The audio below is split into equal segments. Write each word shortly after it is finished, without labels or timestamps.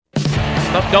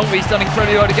McNulty's done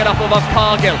incredibly well to get up above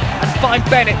Cargill and find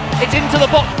Bennett. It's into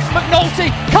the box. McNulty,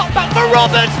 cut back for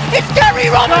Roberts. It's Gary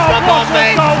Roberts for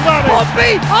Pompey.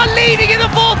 Pompey are leading in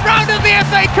the fourth round of the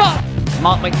FA Cup.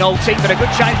 Mark McNulty, but a good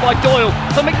chance by Doyle.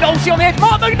 For McNulty on the edge.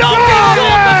 Mark McNulty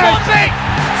scores for Pompey.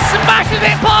 Smashes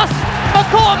it past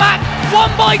McCormack.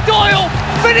 Won by Doyle.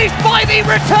 Finished by the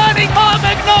returning Mark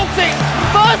McNulty.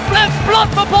 First left blood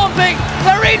for Pompey.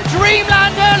 They're in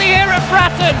dreamland early here at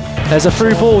Bratton. There's a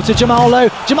through ball to Jamal Lowe.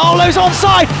 Jamal Lowe's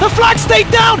onside. The flag stayed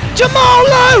down. Jamal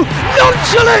Lowe,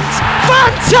 nonchalant,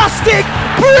 fantastic,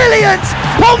 brilliant.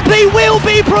 Pompey will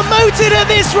be promoted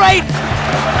at this rate.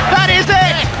 That is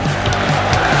it.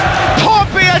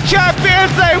 Pompey are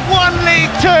champions. They won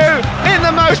League Two in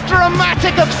the most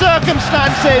dramatic of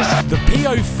circumstances. The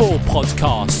PO4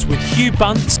 podcast with Hugh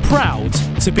Bunce, proud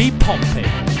to be Pompey.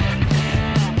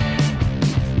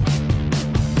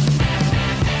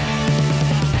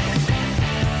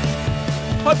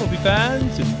 Hi Pompey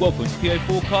fans and welcome to PO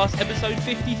Forecast episode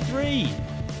 53.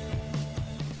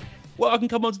 Well, I can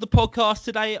come onto the podcast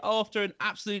today after an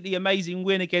absolutely amazing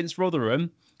win against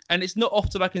Rotherham, and it's not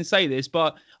often I can say this,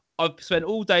 but I've spent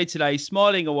all day today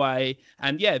smiling away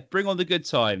and bring on the good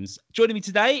times. Joining me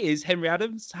today is Henry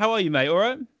Adams. How are you, mate? All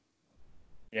right?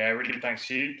 Yeah, really good, thanks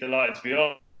to you. Delighted to be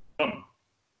on.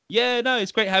 Yeah, no,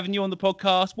 it's great having you on the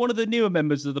podcast. One of the newer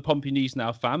members of the Pompey News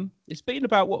Now fam. It's been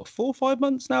about, 4 or 5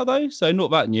 months now, though? So not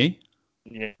that new.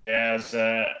 Yeah, as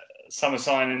summer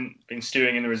signing, been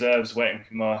stewing in the reserves, waiting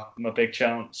for my big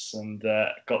chance, and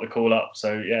got the call up.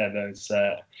 So, it's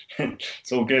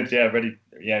all good. Yeah, ready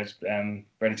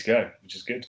to go, which is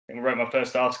good. I think I wrote my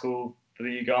first article for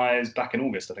you guys back in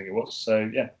August, I think it was.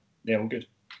 So, yeah, all good.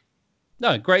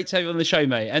 No, great to have you on the show,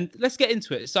 mate. And let's get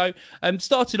into it. So,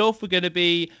 starting off, we're going to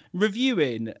be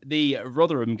reviewing the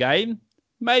Rotherham game.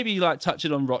 Maybe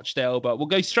touching on Rochdale, but we'll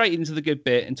go straight into the good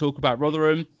bit and talk about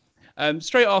Rotherham.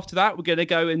 Straight after that, we're going to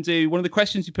go and do one of the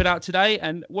questions you put out today.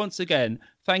 And once again,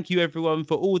 thank you everyone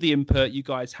for all the input you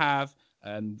guys have.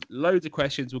 Loads of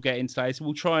questions we'll get in today, so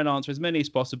we'll try and answer as many as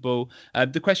possible.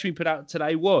 The question we put out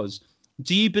today was,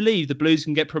 do you believe the Blues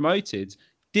can get promoted?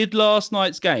 Did last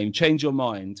night's game change your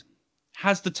mind?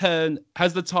 Has the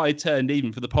tide turned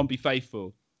even for the Pompey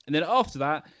faithful? And then after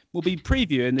that, we'll be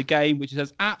previewing the game, which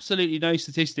has absolutely no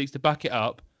statistics to back it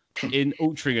up, in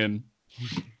Altrincham.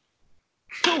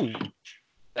 Cool.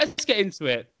 Let's get into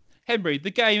it. Henry, the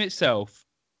game itself,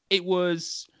 it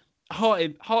was heart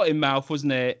in mouth,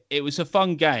 wasn't it? It was a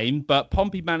fun game, but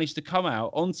Pompey managed to come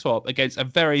out on top against a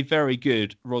very, very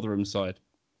good Rotherham side.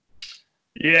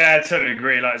 Yeah, I totally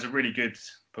agree. It was a really good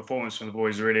performance from the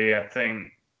boys, really. I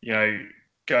think,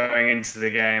 going into the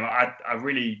game, I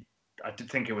did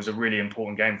think it was a really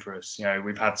important game for us.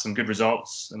 We've had some good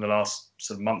results in the last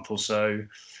sort of month or so.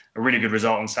 A really good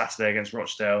result on Saturday against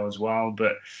Rochdale as well.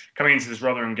 But coming into this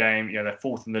Rotherham game, they're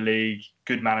fourth in the league,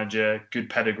 good manager, good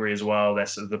pedigree as well. They're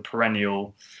sort of the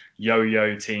perennial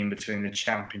yo-yo team between the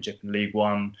Championship and League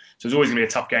One. So it's always going to be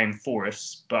a tough game for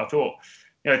us. But I thought,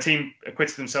 the team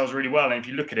acquitted themselves really well. And if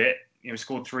you look at it, we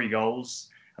scored 3 goals.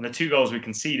 And the 2 goals we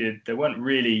conceded, they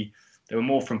were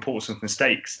more from Portsmouth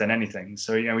mistakes than anything.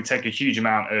 So, we take a huge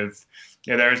amount of,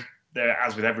 there,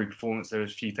 as with every performance, there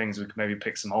was a few things we could maybe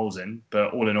pick some holes in,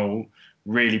 but all in all,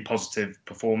 really positive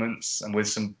performance. And with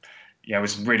some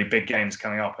really big games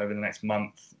coming up over the next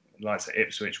month, like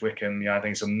Ipswich, Wickham, I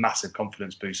think it's a massive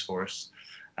confidence boost for us.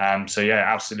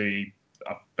 Absolutely,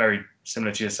 very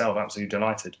similar to yourself, absolutely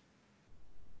delighted.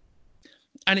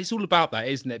 And it's all about that,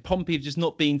 isn't it? Pompey have just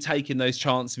not been taking those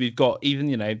chances we've got.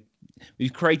 Even,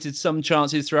 we've created some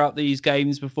chances throughout these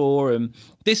games before. And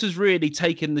this was really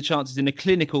taking the chances in a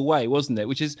clinical way, wasn't it?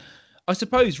 Which is, I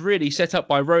suppose, really set up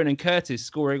by Ronan Curtis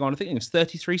scoring on, I think it was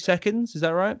 33 seconds. Is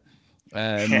that right?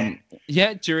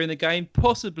 During the game.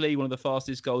 Possibly one of the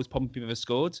fastest goals Pompey ever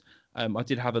scored. I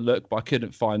did have a look, but I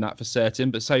couldn't find that for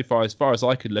certain. But so far as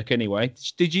I could look anyway.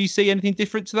 Did you see anything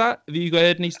different to that? Have you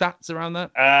heard any stats around that?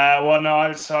 No,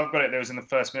 I've got it. There was in the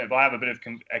first minute, but I have a bit of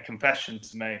a confession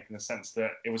to make in the sense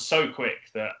that it was so quick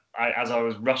that as I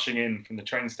was rushing in from the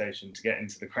train station to get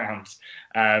into the ground,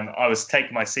 I was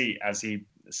taking my seat as he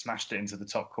smashed it into the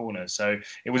top corner. So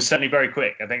it was certainly very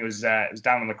quick. I think it was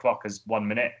down on the clock as 1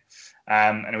 minute.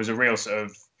 And it was a real sort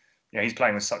of, he's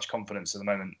playing with such confidence at the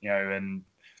moment, and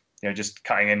just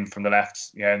cutting in from the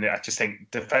left. And I just think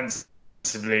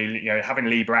defensively, having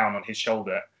Lee Brown on his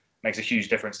shoulder makes a huge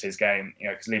difference to his game,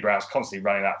 because Lee Brown's constantly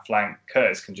running that flank.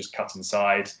 Curtis can just cut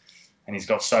inside, and he's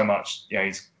got so much,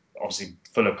 he's obviously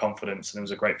full of confidence, and it was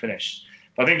a great finish.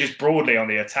 But I think just broadly on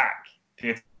the attack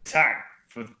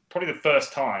for probably the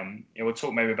first time, we'll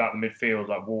talk maybe about the midfield,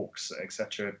 like Walks,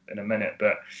 etc. in a minute,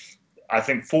 but I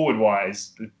think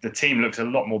forward-wise, the team looks a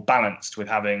lot more balanced with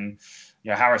having,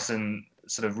 Harrison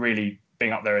sort of really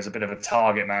being up there as a bit of a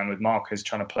target man, with Marcus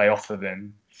trying to play off of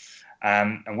him.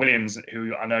 And Williams,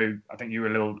 who I think you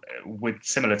were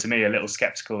similar to me, a little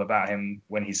sceptical about him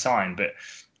when he signed, but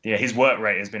yeah, his work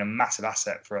rate has been a massive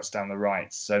asset for us down the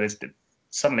right. So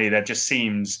suddenly there just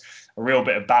seems a real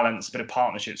bit of balance, a bit of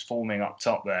partnerships forming up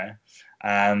top there.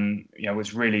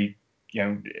 Which really,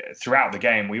 throughout the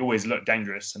game, we always looked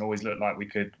dangerous and always looked like we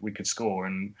could score.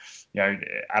 And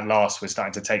at last we're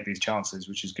starting to take these chances,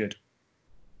 which is good.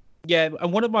 Yeah,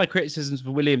 and one of my criticisms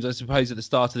for Williams, I suppose, at the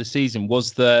start of the season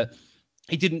was that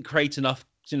he didn't create enough,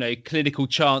 clinical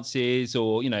chances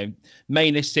or,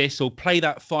 main assists or play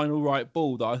that final right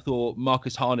ball that I thought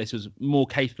Marcus Harness was more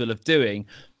capable of doing.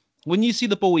 When you see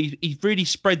the ball, he really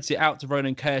spreads it out to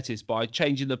Ronan Curtis by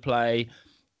changing the play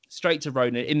straight to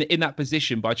Ronan in that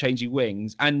position by changing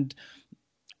wings. And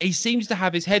he seems to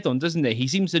have his head on, doesn't he? He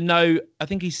seems to know, I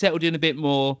think he's settled in a bit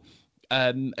more.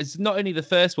 It's not only the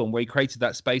first one where he created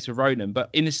that space for Ronan, but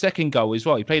in the second goal as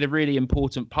well, he played a really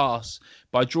important pass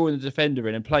by drawing the defender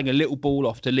in and playing a little ball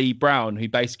off to Lee Brown, who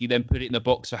basically then put it in the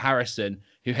box for Harrison,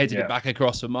 who headed it back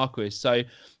across for Marquis. So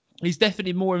he's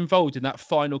definitely more involved in that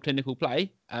final clinical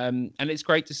play. And it's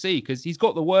great to see because he's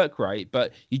got the work rate,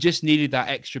 but you just needed that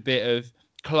extra bit of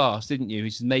class, didn't you?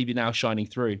 Who's maybe now shining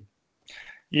through.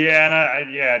 Yeah,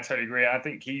 I totally agree. I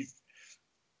think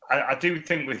I do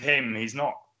think with him, he's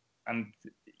not, and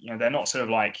they're not sort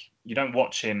of like, you don't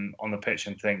watch him on the pitch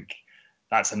and think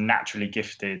that's a naturally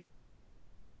gifted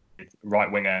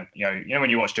right winger. When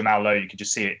you watch Jamal Lowe, you could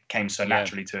just see it came so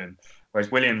naturally to him.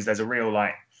 Whereas Williams, there's a real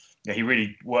he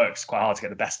really works quite hard to get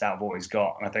the best out of what he's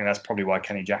got, and I think that's probably why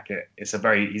Kenny Jackett. He's a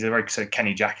very sort of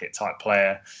Kenny Jackett type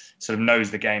player. Sort of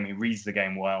knows the game, he reads the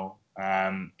game well,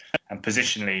 and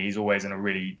positionally, he's always in a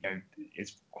really.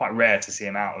 It's quite rare to see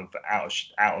him out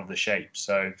of the shape.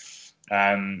 So,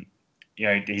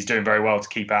 he's doing very well to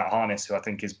keep out Harness, who I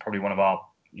think is probably one of our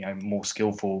more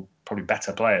skillful, probably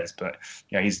better players. But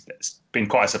he's been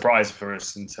quite a surprise for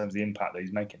us in terms of the impact that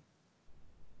he's making.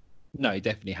 No, he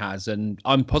definitely has. And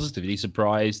I'm positively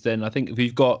surprised. And I think if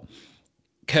we've got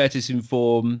Curtis in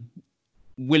form,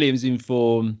 Williams in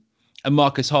form, and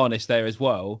Marcus Harness there as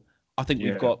well, I think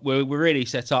we're really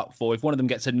set up for, if one of them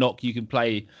gets a knock, you can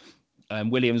play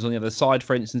Williams on the other side,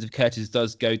 for instance, if Curtis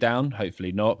does go down,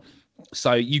 hopefully not.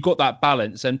 So you got that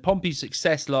balance. And Pompey's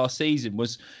success last season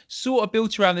was sort of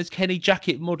built around this Kenny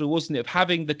Jackett model, wasn't it? Of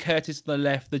having the Curtis on the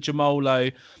left, the Jamal Lowe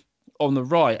on the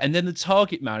right, and then the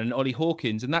target man and Ollie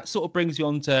Hawkins. And that sort of brings you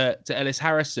on to Ellis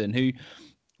Harrison, who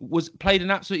played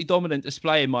an absolutely dominant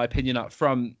display, in my opinion, up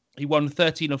front. He won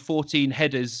 13 or 14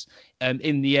 headers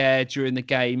in the air during the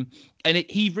game. And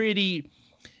he really,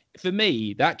 for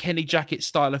me, that Kenny Jackett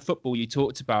style of football you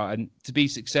talked about, and to be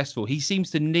successful, he seems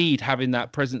to need having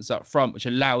that presence up front, which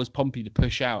allows Pompey to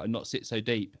push out and not sit so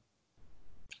deep.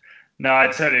 No, I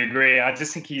totally agree. I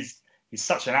just think he's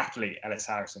such an athlete, Ellis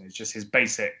Harrison. It's just his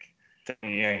basic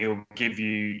thing. He'll give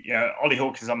you, Ollie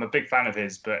Hawkins, I'm a big fan of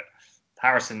his, but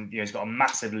Harrison, he's got a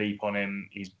massive leap on him.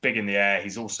 He's big in the air.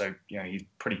 He's also, he's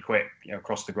pretty quick,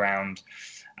 across the ground.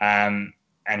 And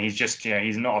he's just,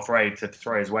 he's not afraid to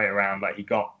throw his weight around. Like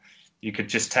you could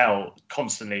just tell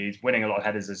constantly he's winning a lot of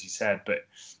headers, as you said, but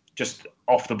just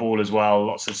off the ball as well.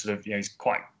 Lots of sort of, he's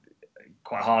quite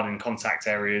hard in contact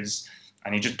areas,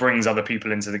 and he just brings other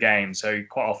people into the game. So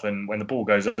quite often when the ball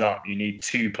goes up, you need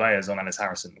two players on Ellis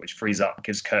Harrison, which frees up,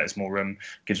 gives Curtis more room,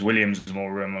 gives Williams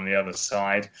more room on the other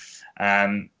side.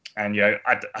 I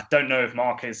don't know if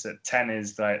Marcus at 10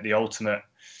 is the ultimate,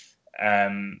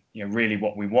 really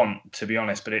what we want, to be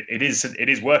honest, but it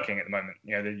is working at the moment.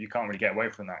 You can't really get away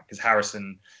from that, because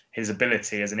Harrison, his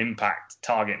ability as an impact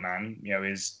target man,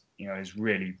 is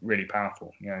really, really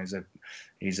powerful.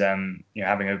 He's having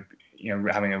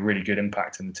a really good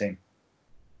impact in the team.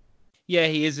 Yeah,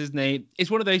 he is, isn't he? It's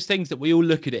one of those things that we all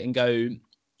look at it and go,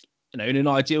 in an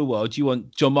ideal world, you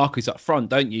want John Marcus up front,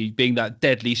 don't you? Being that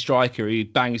deadly striker who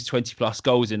bangs 20 plus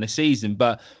goals in a season,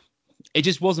 but it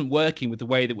just wasn't working with the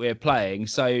way that we're playing.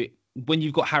 So when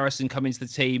you've got Harrison come into the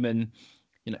team and,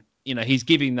 he's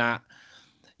giving that,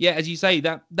 as you say,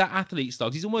 that athlete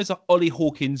style, he's almost like Ollie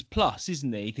Hawkins plus,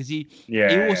 isn't he? Because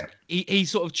he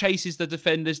sort of chases the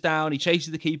defenders down, he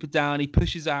chases the keeper down, he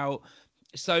pushes out.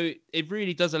 So it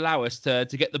really does allow us to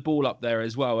get the ball up there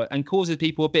as well, and causes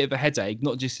people a bit of a headache,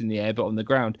 not just in the air, but on the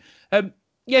ground.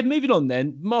 Moving on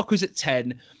then. Marcus at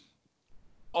 10.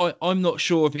 I'm not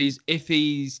sure if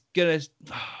he's going to...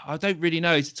 I don't really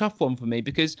know. It's a tough one for me,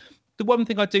 because the one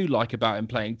thing I do like about him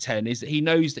playing 10 is that he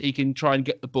knows that he can try and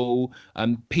get the ball,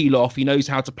 peel off. He knows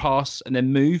how to pass and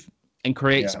then move. and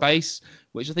create space,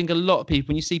 which I think a lot of people,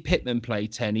 when you see Pittman play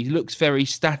 10, he looks very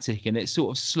static and it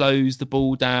sort of slows the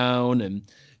ball down and,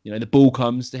 the ball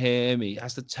comes to him. He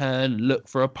has to turn and look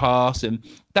for a pass. And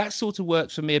that sort of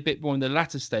works for me a bit more in the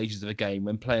latter stages of a game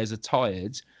when players are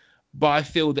tired. But I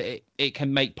feel that it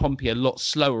can make Pompey a lot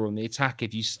slower on the attack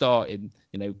if you start in,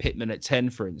 Pittman at 10,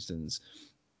 for instance.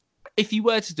 If you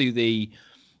were to do the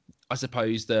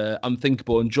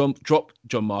unthinkable and drop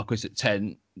John Marquis at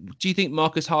 10, do you think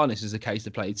Marcus Harness is the case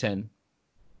to play 10?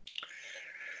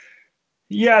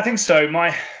 Yeah, I think so.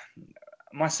 My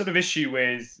sort of issue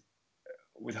with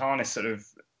Harness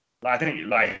I think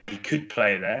he could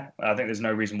play there. I think there's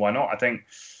no reason why not. I think,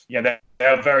 they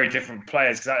are very different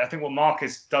players, because I think what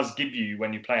Marcus does give you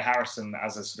when you play Harrison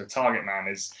as a sort of target man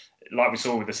is, like we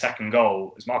saw with the second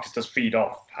goal, is Marcus does feed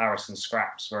off Harrison's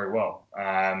scraps very well.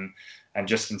 And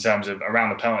just in terms of around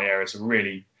the penalty area, it's a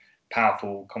really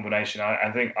powerful combination.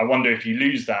 I wonder if you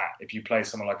lose that, if you play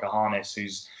someone like a Harness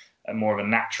who's more of a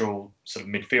natural sort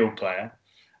of midfield player.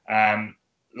 I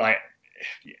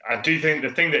do think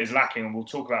the thing that is lacking, and we'll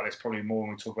talk about this probably more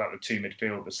when we talk about the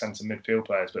centre midfield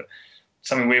players, but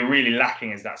something we're really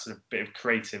lacking is that sort of bit of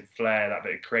creative flair, that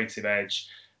bit of creative edge,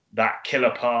 that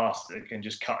killer pass that can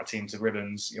just cut a team to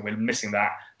ribbons. We're missing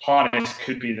that. Harness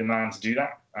could be the man to do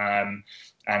that.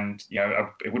 And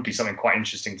it would be something quite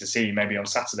interesting to see maybe on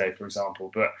Saturday, for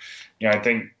example. But, I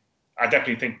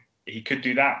definitely think he could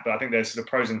do that, but I think there's sort of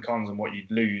pros and cons on what you'd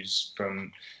lose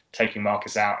from taking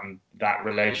Marcus out and that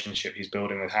relationship he's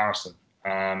building with Harrison.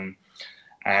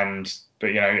 Harness,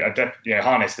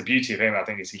 the beauty of him, I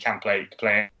think, is he can play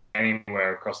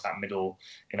anywhere across that middle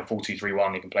in a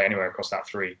 4-2-3-1. He can play anywhere across that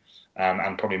three,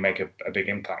 and probably make a big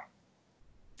impact.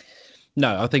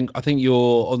 No, I think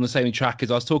you're on the same track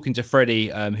as I was talking to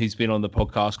Freddie, who's been on the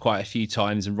podcast quite a few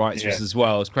times and writes for us as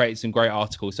well. It's created some great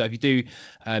articles. So if you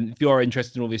are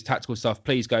interested in all this tactical stuff,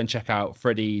 please go and check out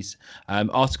Freddie's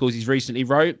articles he's recently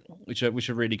wrote, which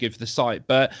are really good for the site.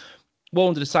 But what I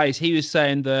wanted to say is he was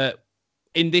saying that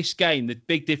in this game, the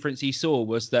big difference he saw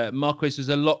was that Marquis was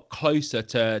a lot closer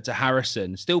to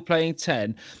Harrison, still playing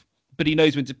 10, but he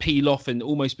knows when to peel off and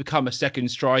almost become a second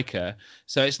striker.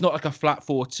 So it's not like a flat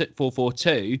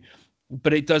 4-4-2,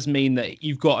 but it does mean that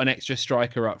you've got an extra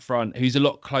striker up front who's a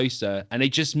lot closer. And it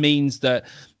just means that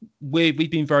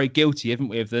we've been very guilty, haven't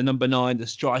we, of the number 9, the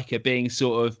striker, being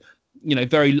sort of,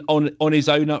 very on his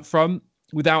own up front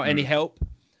without any help.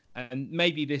 And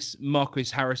maybe this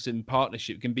Marquis-Harrison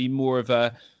partnership can be more of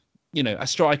a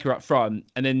striker up front,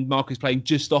 and then Marcus playing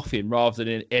just off him rather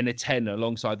than in a 10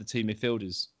 alongside the two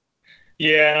midfielders.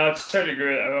 Yeah, I totally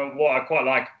agree. What I quite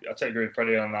like, I totally agree with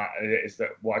Freddie on that, is that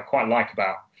what I quite like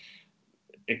about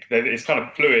it, it's kind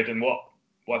of fluid, and what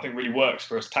I think really works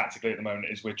for us tactically at the moment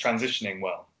is we're transitioning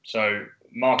well. So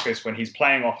Marcus, when he's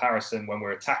playing off Harrison, when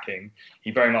we're attacking,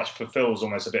 he very much fulfills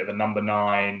almost a bit of a number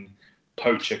 9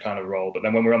 poacher kind of role. But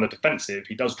then when we're on the defensive,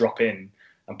 he does drop in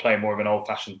and play more of an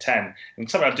old-fashioned 10. And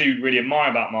something I do really admire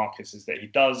about Marcus is that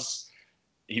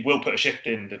he will put a shift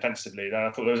in defensively. I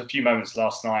thought there was a few moments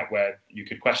last night where you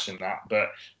could question that, but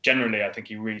generally I think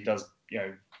he really does,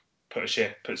 put a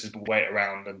shift, puts his weight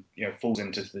around, and falls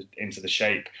into the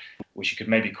shape, which you could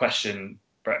maybe question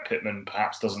Brett Pittman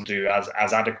perhaps doesn't do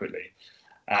as adequately.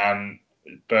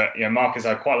 But Marcus,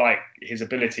 I quite like his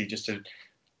ability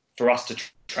for us to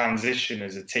transition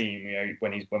as a team.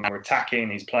 When we're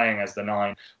attacking, he's playing as the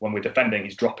 9. When we're defending,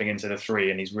 he's dropping into the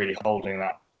 3, and he's really holding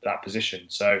that position.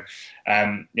 So,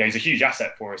 he's a huge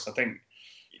asset for us. I think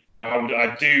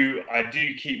I do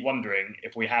keep wondering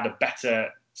if we had a better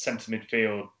centre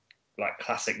midfield, like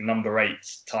classic number 8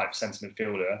 type centre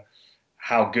midfielder,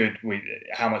 how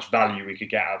much value we could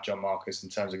get out of John Marcus in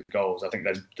terms of goals. I think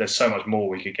there's so much more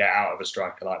we could get out of a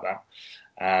striker like that.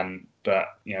 But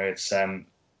it's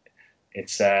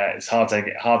hard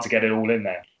to get it all in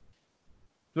there.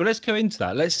 Well, let's go into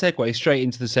that. Let's segue straight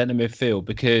into the centre midfield,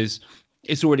 because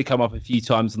it's already come up a few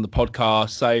times on the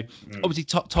podcast. So obviously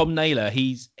Tom Naylor,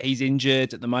 he's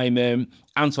injured at the moment.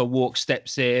 Anton Walk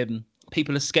steps in.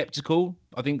 People are sceptical,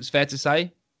 I think it's fair to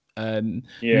say.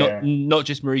 Not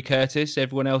just Marie Curtis.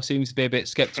 Everyone else seems to be a bit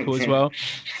sceptical as well.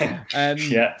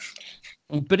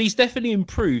 But he's definitely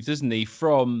improved, hasn't he,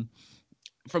 from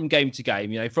game to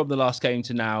game? From the last game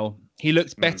to now, he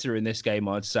looks better in this game,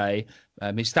 I'd say.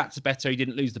 His stats are better. He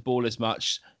didn't lose the ball as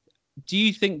much. Do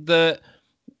you think that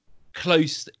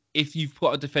Close, if you've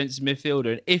got a defensive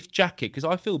midfielder, and if Jackett, because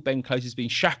I feel Ben Close has been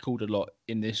shackled a lot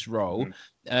in this role,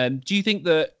 do you think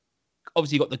that,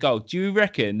 obviously you got the goal, do you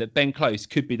reckon that Ben Close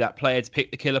could be that player to pick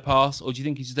the killer pass, or do you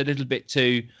think he's just a little bit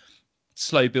too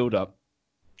slow build up?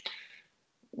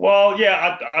 Well,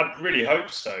 yeah, I really hope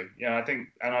so. Yeah, I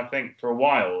think for a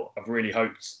while I've really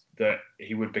hoped that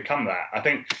he would become that. I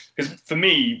think because for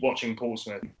me, watching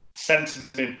Portsmouth, centre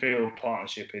midfield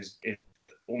partnership is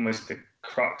almost the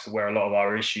crux of where a lot of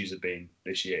our issues have been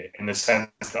this year. In the sense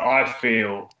that I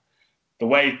feel the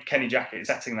way Kenny Jackett is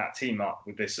setting that team up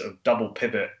with this sort of double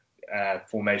pivot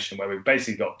formation, where we've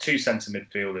basically got two centre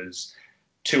midfielders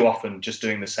too often just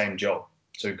doing the same job.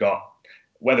 So we've got,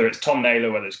 whether it's Tom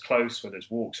Naylor, whether it's Close, whether it's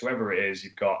Walks, whoever it is,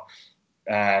 you've got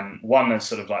one that's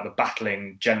sort of like the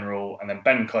battling general, and then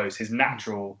Ben Close, his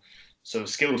natural sort of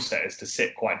skill set is to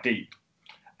sit quite deep.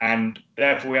 And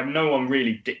therefore, we have no one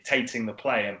really dictating the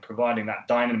play and providing that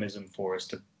dynamism for us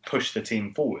to push the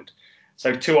team forward.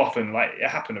 So too often, like it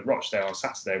happened at Rochdale on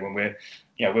Saturday, when we're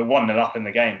 1-0 up in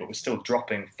the game, but we're still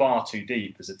dropping far too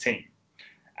deep as a team.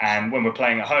 And when we're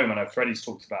playing at home, I know Freddie's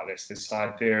talked about this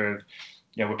idea of,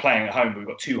 we're playing at home, but we've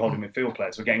got two holding midfield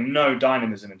players. We're getting no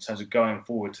dynamism in terms of going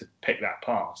forward to pick that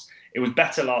pass. It was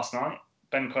better last night.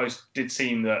 Ben Close did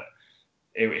seem that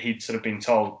he'd sort of been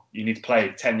told, you need to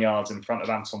play 10 yards in front of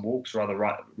Anton Walks rather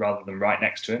than right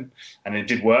next to him. And it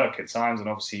did work at times, and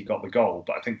obviously he got the goal.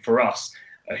 But I think for us,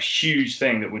 a huge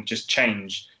thing that would just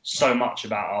change so much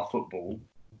about our football,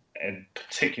 and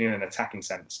particularly in an attacking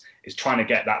sense, is trying to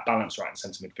get that balance right in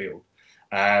centre midfield.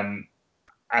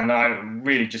 And I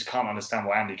really just can't understand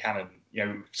why Andy Cannon,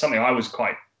 something I was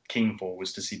quite keen for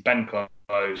was to see Ben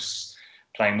Close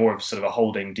playing more of sort of a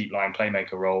holding, deep line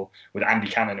playmaker role with Andy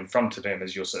Cannon in front of him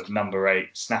as your sort of number 8,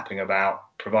 snapping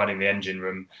about, providing the engine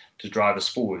room to drive us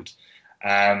forward.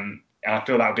 And I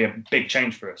feel that would be a big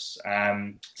change for us.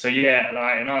 So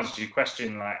yeah, in answer to your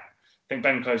question, I think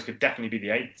Ben Close could definitely be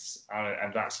the 8th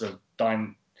and that sort of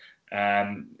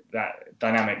that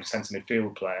dynamic centre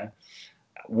midfield player.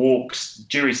 Walks,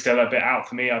 jury's still a bit out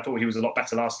for me. I thought he was a lot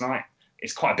better last night.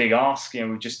 It's quite a big ask.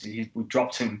 We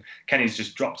dropped him. Kenny's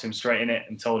just dropped him straight in it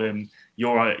and told him,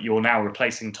 you're now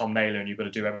replacing Tom Naylor and you've got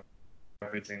to do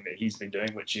everything that he's been doing,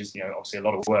 which is obviously a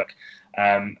lot of work.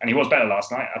 And he was better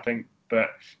last night, I think, but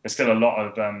there's still a lot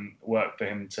of work for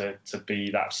him to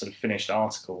be that sort of finished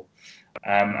article.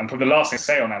 And probably the last thing to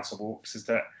say on Anton Walks is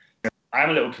that I am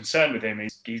a little concerned with him.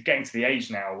 He's getting to the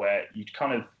age now where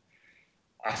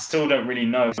I still don't really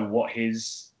know what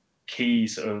his key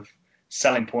sort of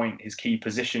selling point, his key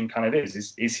position kind of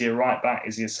is. Is he a right back?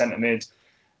 Is he a centre mid?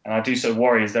 And I do sort of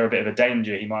worry, is there a bit of a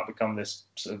danger he might become this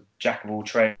sort of jack of all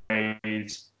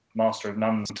trades, master of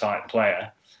none type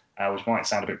player, which might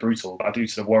sound a bit brutal, but I do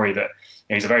sort of worry that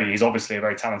he's obviously a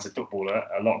very talented footballer,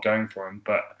 a lot going for him,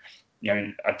 but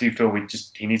I do feel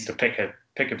he needs to pick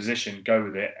a position, go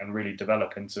with it, and really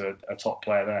develop into a top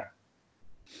player there.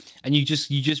 And you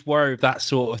just worry of that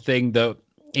sort of thing, that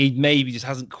he maybe just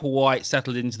hasn't quite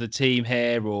settled into the team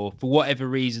here, or for whatever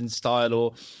reason,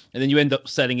 and then you end up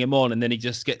selling him on, and then he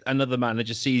just another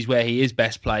manager sees where he is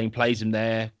best playing, plays him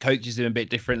there, coaches him a bit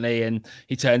differently, and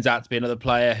he turns out to be another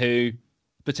player who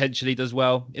potentially does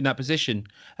well in that position.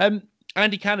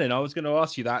 Andy Cannon, I was going to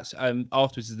ask you that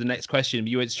afterwards as the next question.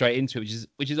 You went straight into it,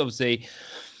 which is obviously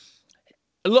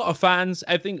a lot of fans.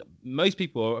 I think most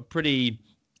people are pretty,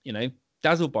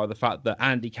 dazzled by the fact that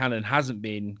Andy Cannon hasn't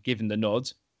been given the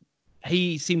nod.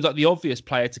 He seems like the obvious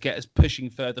player to get us pushing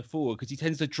further forward, because he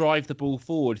tends to drive the ball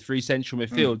forward through central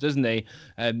midfield, doesn't he?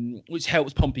 Which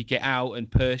helps Pompey get out and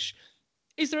push.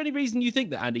 Is there any reason you think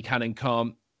that Andy Cannon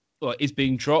can't, or is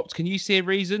being dropped? Can you see a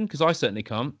reason? Because I certainly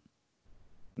can't.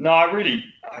 No,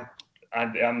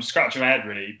 I'm scratching my head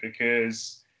really,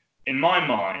 because in my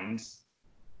mind,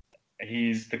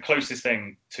 he's the closest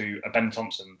thing to a Ben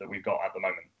Thompson that we've got at the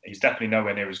moment. He's definitely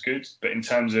nowhere near as good, but in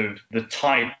terms of the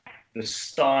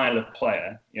style of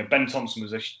player, Ben Thompson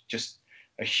was just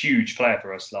a huge player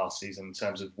for us last season in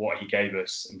terms of what he gave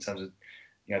us, in terms of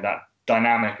that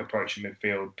dynamic approach in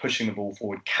midfield, pushing the ball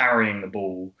forward, carrying the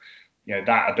ball,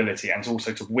 that ability, and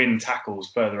also to win tackles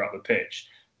further up the pitch.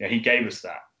 He gave us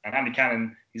that. And Andy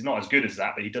Cannon, he's not as good as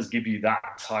that, but he does give you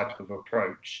that type of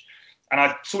approach. And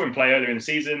I saw him play earlier in the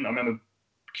season. I remember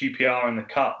QPR in the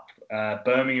Cup,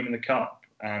 Birmingham in the Cup,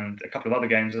 and a couple of other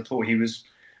games. I thought he was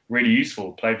really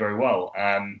useful, played very well.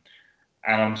 And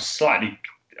I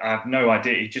have no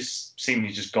idea. He just seemed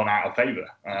he's just gone out of favour.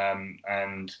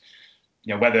 And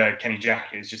whether Kenny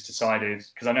Jackett has just decided,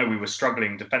 because I know we were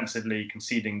struggling defensively,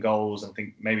 conceding goals, and I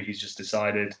think maybe he's just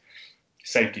decided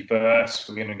safety first.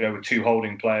 We're going to go with 2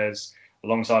 holding players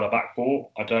alongside our back 4.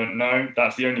 I don't know.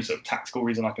 That's the only sort of tactical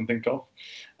reason I can think of.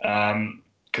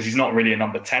 Because he's not really a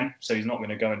number 10, so he's not going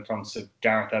to go in front of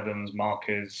Gareth Evans,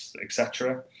 Marcus,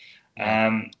 etc.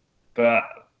 And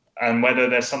whether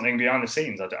there's something behind the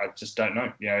scenes, I just don't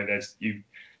know.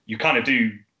 You kind of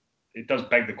do it does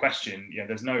beg the question. You know,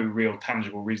 there's no real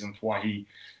tangible reason for why he,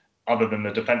 other than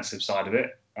the defensive side of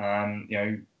it, you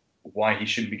know, why he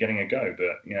shouldn't be getting a go.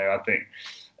 But you know, I think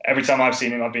every time I've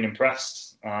seen him, I've been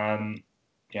impressed. You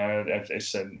know,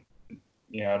 it's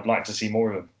you know, I'd like to see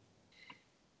more of him.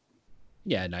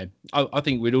 Yeah, no, I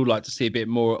think we'd all like to see a bit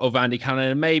more of Andy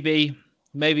Cannon, and maybe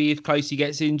if Closey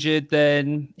gets injured,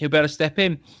 then he'll be able to step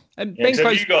in. And yeah,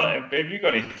 have you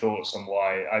got any thoughts on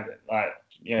why?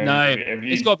 You know, no,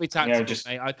 it's got to be tactical, you know, just,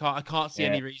 mate. I can't see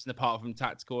any reason apart from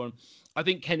tactical. And I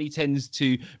think Kenny tends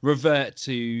to revert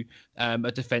to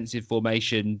a defensive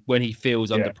formation when he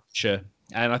feels under pressure.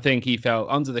 And I think he felt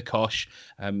under the cosh.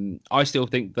 I still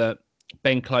think that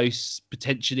Ben Close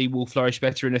potentially will flourish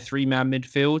better in a 3-man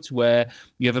midfield where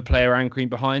you have a player anchoring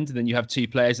behind and then you have 2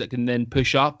 players that can then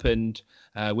push up and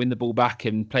win the ball back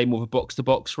and play more of a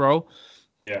box-to-box role.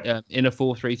 In a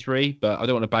 4-3-3, but I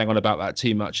don't want to bang on about that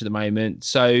too much at the moment.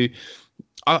 So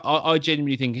I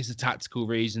genuinely think it's a tactical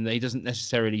reason that he doesn't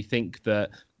necessarily think that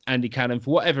Andy Cannon,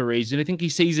 for whatever reason, I think he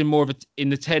sees him more of in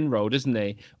the 10 role, doesn't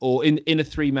he? Or in a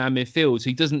 3-man midfield. So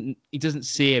he doesn't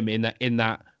see him in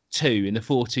that 2, in the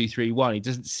 4-2-3-1. He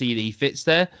doesn't see that he fits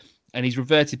there. And he's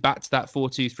reverted back to that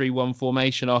 4-2-3-1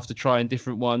 formation after trying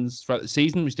different ones throughout the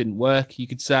season, which didn't work, you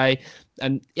could say.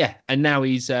 And now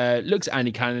he's looks at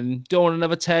Andy Cannon, do I want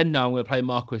another 10? No, I'm going to play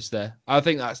Marquis there. I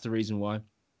think that's the reason why.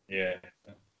 Yeah,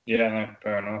 no,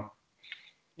 fair enough.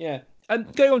 Yeah,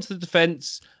 and going on to the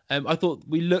defence, I thought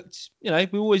we looked, you know,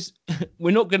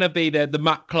 we're not going to be the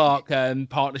Matt Clark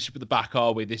partnership at the back,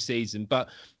 are we, this season? But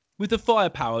with the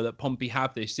firepower that Pompey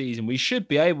have this season, we should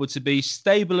be able to be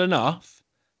stable enough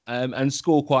and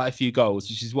score quite a few goals,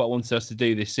 which is what I wanted us to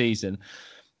do this season.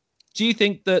 Do you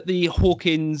think that the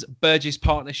Hawkins-Burgess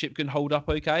partnership can hold up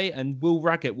okay? And will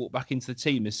Raggett walk back into the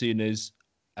team as soon as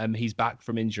he's back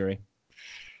from injury?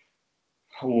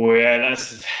 Oh, yeah,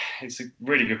 it's a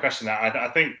really good question. I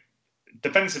think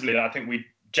defensively, I think we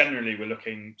generally were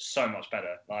looking so much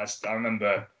better. I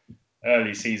remember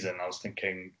early season, I was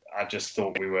thinking, I just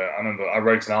thought I remember I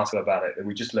wrote an article about it, that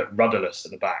we just looked rudderless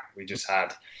at the back. We just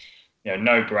had, you know,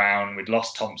 no Brown. We'd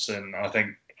lost Thompson. And I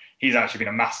think he's actually been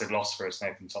a massive loss for us,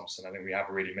 Nathan Thompson. I think we have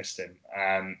really missed him.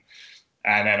 And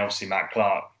then obviously Matt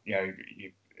Clark, you know,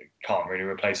 you can't really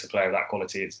replace a player of that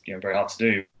quality. It's, you know, very hard to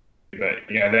do. But,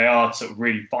 you know, they are sort of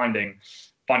really finding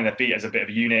their feet as a bit of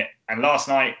a unit. And last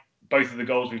night, both of the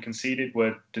goals we conceded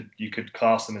you could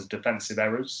class them as defensive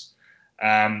errors.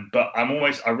 But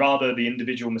I rather the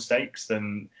individual mistakes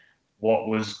than what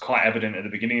was quite evident at the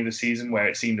beginning of the season, where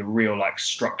it seemed a real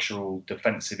structural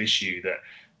defensive issue that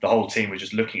the whole team was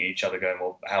just looking at each other going,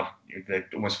 well, they've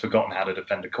almost forgotten how to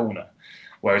defend a corner.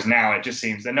 Whereas now it just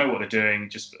seems they know what they're doing.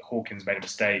 Just Hawkins made a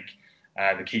mistake.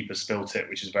 The keeper spilt it,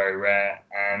 which is very rare.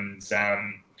 And,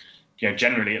 you know,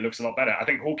 generally it looks a lot better. I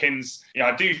think Hawkins, you know,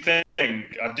 I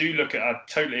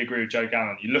totally agree with Joe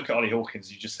Gannon. You look at Ollie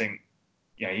Hawkins, you just think,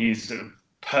 you know, he's sort of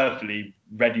perfectly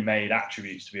ready-made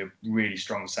attributes to be a really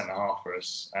strong centre-half for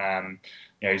us. You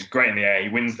know, he's great in the air. He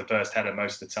wins the first header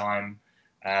most of the time.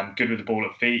 Good with the ball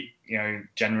at feet, you know,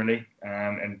 generally.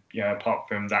 And, you know, apart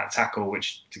from that tackle,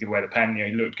 which to give away the pen, you know,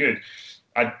 he looked good.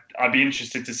 I'd be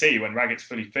interested to see when Raggett's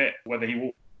fully fit, whether he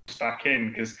walks back in,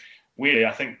 because really,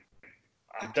 I think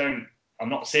I'm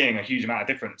not seeing a huge amount of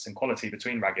difference in quality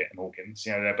between Raggett and Hawkins.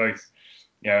 You know, they're both,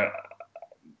 you know,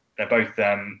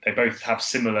 they both have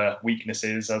similar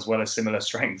weaknesses as well as similar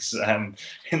strengths,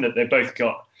 in that they've both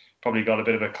probably got a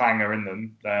bit of a clanger in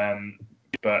them.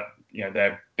 But you know,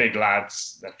 they're big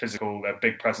lads, they're physical, they're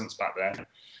big presence back there.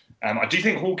 I do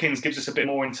think Hawkins gives us a bit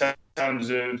more in terms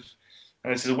of,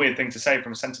 and this is a weird thing to say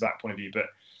from a centre-back point of view, but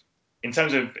in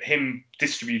terms of him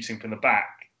distributing from the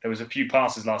back, there was a few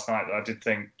passes last night that I did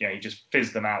think, you know, he just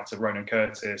fizzed them out to Ronan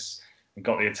Curtis and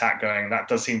got the attack going. That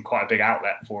does seem quite a big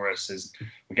outlet for us, as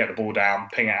we get the ball down,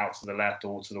 ping it out to the left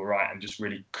or to the right, and just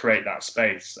really create that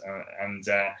space.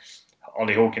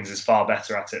 Ollie Hawkins is far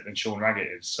better at it than Sean Raggett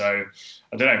is. So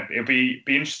I don't know. It'll be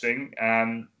interesting.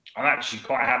 I'm actually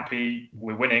quite happy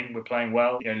we're winning. We're playing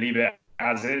well. You know, leave it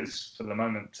as is for the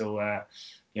moment till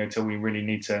we really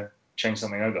need to change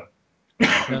something over.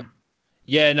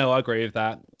 Yeah, no, I agree with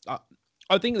that.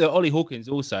 I think that Ollie Hawkins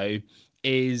also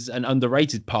is an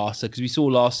underrated passer, because we saw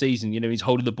last season, you know, he's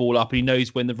holding the ball up and he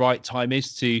knows when the right time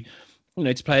is to, you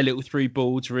know, to play a little through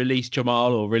ball to release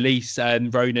Jamal or release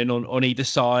Ronan on either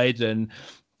side. And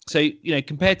so, you know,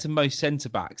 compared to most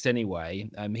centre-backs anyway,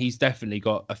 he's definitely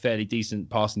got a fairly decent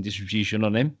passing distribution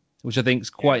on him, which I think is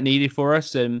quite needed for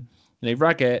us. And, you know,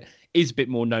 Raggett is a bit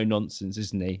more no-nonsense,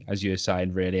 isn't he, as you were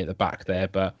saying, really, at the back there.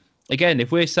 But again,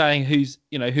 if we're saying who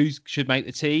should make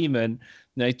the team, and,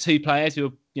 you know, two players who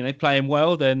are playing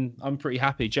well, then I'm pretty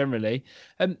happy generally.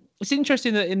 It's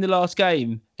interesting that in the last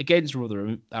game against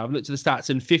Rotherham, I've looked at the stats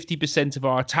and 50% of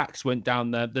our attacks went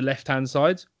down the left-hand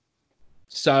side.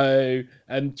 So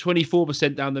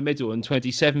 24% down the middle and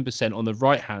 27% on the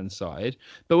right-hand side.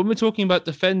 But when we're talking about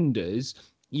defenders,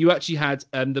 you actually had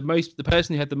the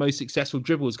person who had the most successful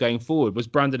dribbles going forward was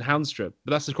Brandon Houndstrup,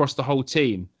 but that's across the whole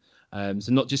team. So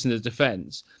not just in the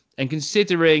defence. And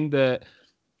considering that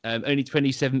only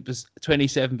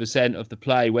 27% of the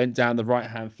play went down the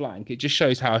right-hand flank, it just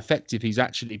shows how effective he's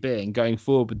actually being going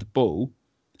forward with the ball,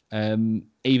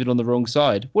 even on the wrong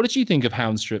side. What did you think of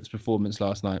Houndstrup's performance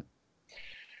last night?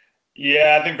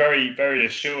 Yeah, I think very, very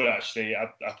assured, actually.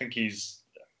 I think he's,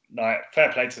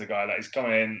 fair play to the guy. He's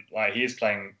coming in, he is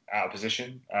playing out of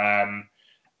position.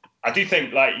 I do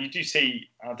think, you do see,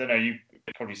 I don't know,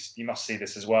 you must see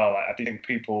this as well. I do think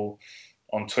people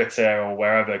on Twitter or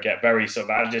wherever get very sort of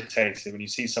agitated when you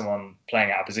see someone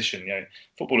playing out of position.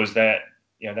 Footballers, they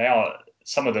are,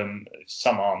 some of them,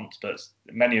 some aren't, but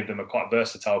many of them are quite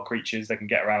versatile creatures. They can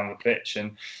get around the pitch,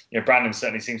 and Brandon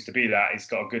certainly seems to be that. He's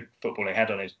got a good footballing head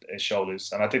on his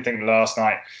shoulders, and I did think last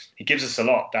night he gives us a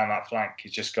lot down that flank.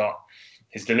 He's just got,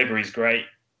 his delivery is great.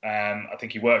 I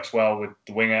think he works well with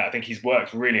the winger. I think he's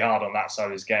worked really hard on that side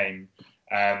of his game.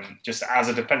 Just as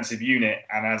a defensive unit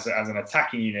and as an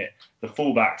attacking unit, the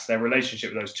fullbacks, their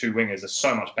relationship with those two wingers are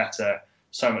so much better,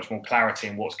 so much more clarity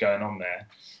in what's going on there.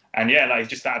 And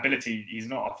just that ability, he's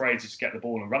not afraid to just get the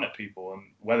ball and run at people, and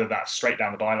whether that's straight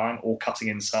down the byline or cutting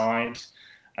inside,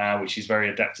 which he's very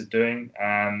adept at doing.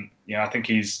 I think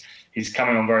he's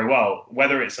coming on very well.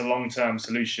 Whether it's a long-term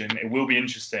solution, it will be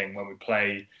interesting when we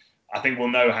play. I think we'll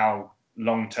know how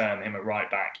long-term him at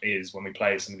right back is when we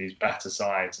play some of these better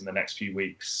sides in the next few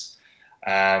weeks.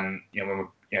 When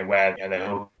where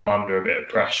they're under a bit of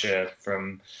pressure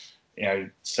from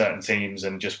certain teams,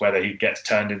 and just whether he gets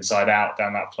turned inside out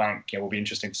down that flank, will be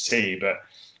interesting to see. But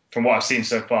from what I've seen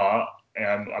so far,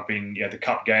 I've been the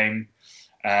cup game,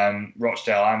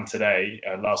 Rochdale, and today,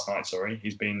 last night. Sorry,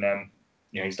 he's been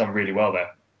he's done really well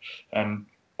there.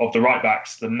 Of the right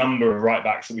backs, the number of right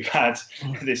backs that we've had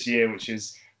this year, which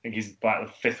is, I think he's about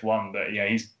the fifth one, but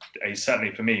he's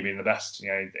certainly for me been the best,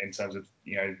 in terms of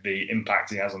the impact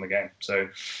he has on the game. So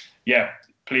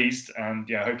pleased, and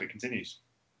I hope it continues.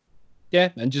 Yeah,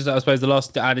 and just I suppose the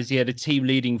last to add is he had a team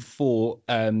leading 4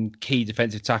 key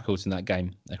defensive tackles in that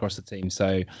game across the team.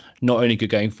 So not only good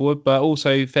going forward, but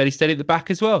also fairly steady at the back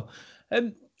as well.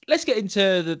 Let's get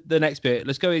into the next bit.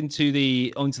 Let's go onto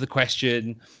the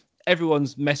question.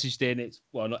 Everyone's messaged in.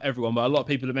 Not everyone, but a lot of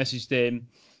people have messaged in.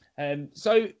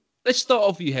 So let's start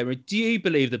off with you, Henry. Do you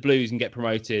believe the Blues can get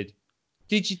promoted?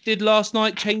 Did last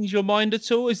night change your mind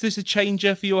at all? Is this a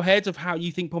changer for your head of how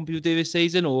you think Pompey will do this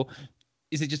season, or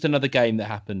is it just another game that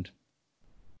happened?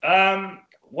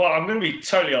 Well, I'm going to be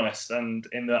totally honest, and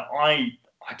in that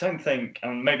I don't think,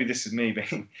 and maybe this is me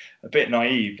being a bit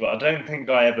naive, but I don't think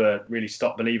I ever really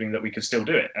stopped believing that we could still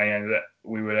do it, and that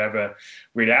we would ever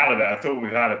really out of it. I thought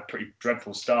we've had a pretty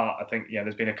dreadful start. I think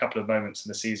there's been a couple of moments in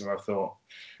the season where I thought,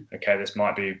 okay, this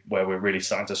might be where we're really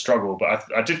starting to struggle. But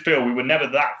I did feel we were never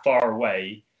that far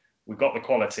away. We got the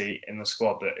quality in the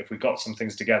squad that if we got some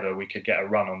things together, we could get a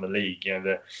run on the league. I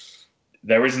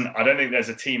don't think there's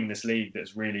a team in this league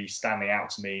that's really standing out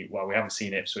to me. Well, we haven't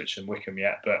seen Ipswich and Wickham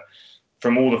yet, but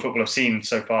from all the football I've seen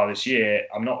so far this year,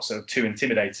 I'm not sort of too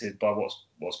intimidated by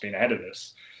what's been ahead of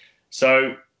us.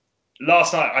 So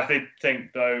last night, I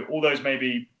think though, all those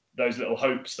little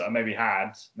hopes that I maybe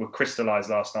had were crystallised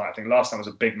last night. I think last night was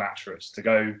a big match for us to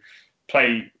go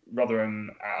play Rotherham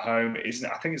at home.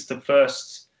 I think it's the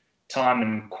first time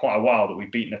in quite a while that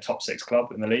we've beaten a top 6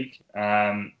 club in the league.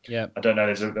 I don't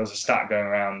know. There was a stat going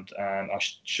around, and I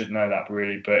should know that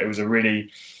really, but it was a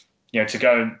really, to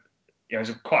go. It was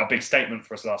quite a big statement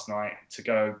for us last night to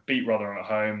go beat Rotherham at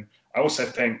home. I also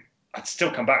think I'd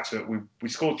still come back to it. We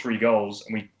scored 3 goals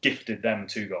and we gifted them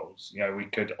 2 goals. We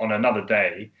could, on another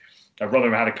day,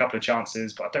 Rotherham had a couple of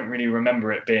chances, but I don't really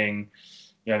remember it being.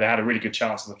 They had a really good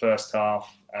chance in the first half.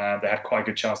 They had quite a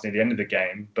good chance near the end of the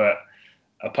game, but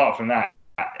apart from that,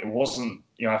 it wasn't.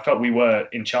 I felt we were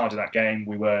in charge of that game.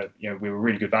 We were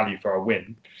really good value for our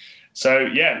win. So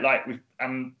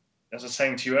and as I was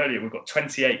saying to you earlier, we've got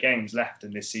 28 games left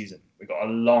in this season. We've got a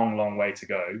long, long way to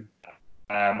go.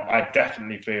 I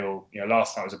definitely feel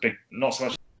last night was a big, not so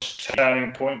much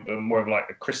turning point, but more of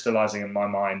a crystallising in my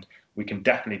mind. We can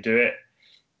definitely do it.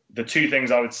 The 2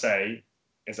 things I would say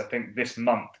is I think this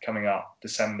month coming up,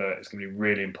 December, is going to be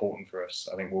really important for us.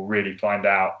 I think we'll really find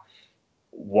out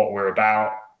what we're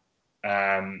about.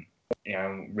 I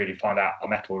really find out our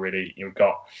mettle. Really, we've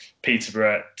got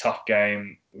Peterborough, tough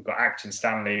game. We've got Acton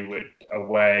Stanley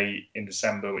away in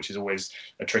December, which is always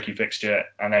a tricky fixture,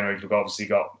 and then we've obviously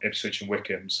got Ipswich and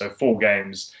Wickham. So 4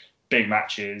 games, big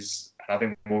matches. And I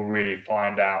think we'll really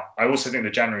find out. I also think the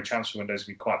January transfer window is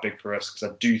going to be quite big for us, because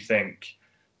I do think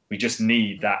we just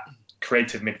need that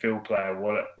creative midfield player,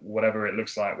 whatever it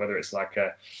looks like, whether it's like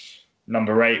a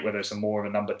number 8, whether it's more of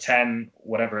a number 10,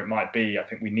 whatever it might be. I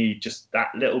think we need just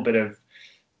that little bit of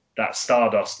that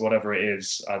stardust, whatever it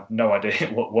is. I have no idea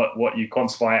what you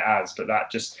quantify it as, but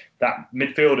that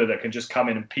midfielder that can just come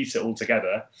in and piece it all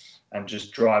together and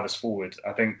just drive us forward.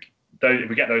 I think if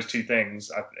we get those 2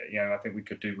 things, I think we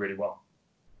could do really well.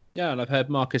 Yeah, and I've heard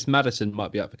Marcus Maddison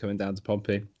might be up for coming down to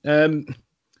Pompey.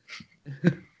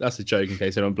 That's a joke in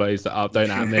case anyone blows that up.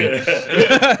 Don't at me.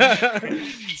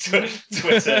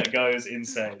 Twitter goes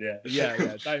insane.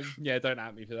 Don't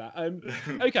at me for that.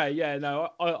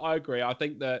 I agree. I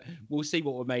think that we'll see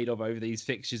what we're made of over these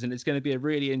fixtures, and it's going to be a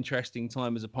really interesting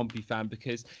time as a Pompey fan,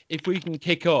 because if we can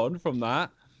kick on from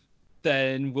that,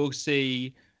 then we'll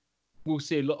see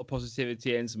a lot of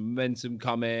positivity and some momentum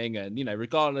coming. And,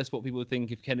 regardless what people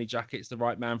think, if Kenny Jackett's the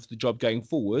right man for the job going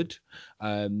forward,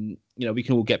 we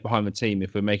can all get behind the team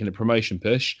if we're making a promotion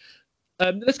push.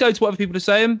 Let's go to what other people are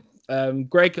saying.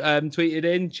 Greg tweeted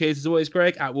in, cheers as always,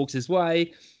 Greg, at Walks His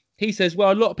Way. He says,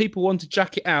 well, a lot of people wanted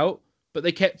Jackett out, but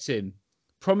they kept him.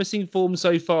 Promising form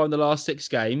so far in the last 6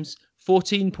 games,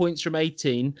 14 points from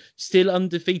 18, still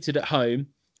undefeated at home,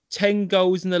 10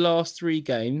 goals in the last 3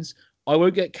 games. I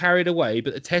won't get carried away,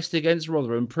 but the test against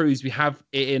Rotherham proves we have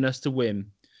it in us to win.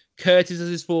 Curtis has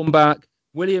his form back.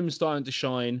 Williams starting to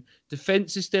shine.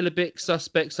 Defence is still a bit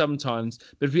suspect sometimes,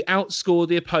 but if we outscore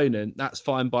the opponent, that's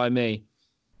fine by me.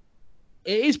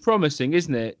 It is promising,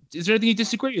 isn't it? Is there anything you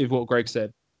disagree with what Greg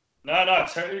said? No, I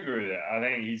totally agree with it. I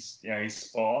think he's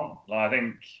spot on. I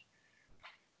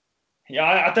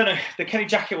don't know. The Kenny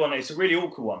Jackett one, it's a really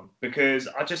awkward one, because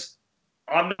I've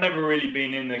never really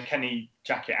been in the Kenny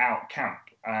Jackett out camp,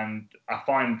 and I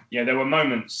find there were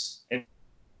moments in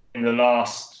the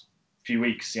last few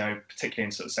weeks, particularly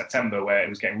in sort of September, where it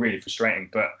was getting really frustrating.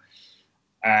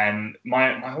 And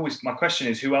my question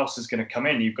is, who else is going to come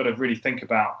in? You've got to really think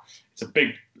about. It's a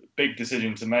big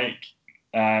decision to make.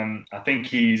 I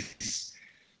think you've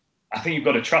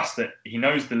got to trust that he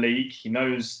knows the league.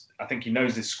 I think he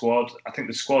knows his squad. I think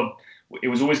the squad, it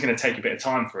was always going to take a bit of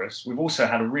time for us. We've also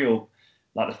had a real,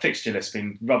 the fixture list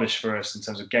been rubbish for us in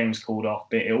terms of games called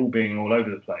off, it all being all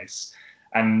over the place.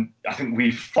 And I think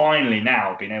we've finally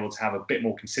now been able to have a bit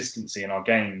more consistency in our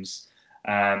games,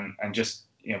 and just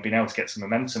being able to get some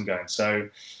momentum going. So,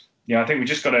 I think we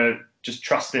just got to just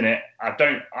trust in it. I'm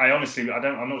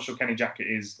not sure Kenny Jackett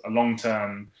is a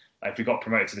long-term. If we got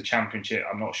promoted to the Championship,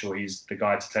 I'm not sure he's the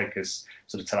guy to take us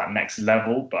sort of to that next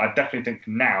level. But I definitely think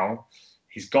for now,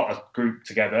 he's got a group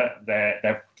together.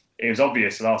 It was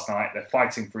obvious last night. They're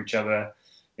fighting for each other.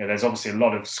 There's obviously a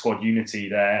lot of squad unity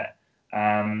there.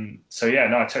 I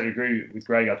totally agree with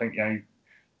Greg. I think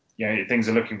things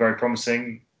are looking very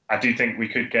promising. I do think we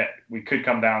could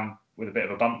come down with a bit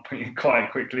of a bump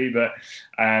quite quickly, but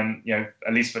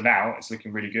at least for now, it's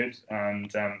looking really good.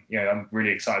 And I'm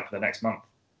really excited for the next month.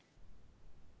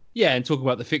 Yeah, and talking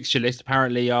about the fixture list,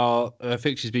 apparently our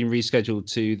fixture has been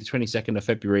rescheduled to the 22nd of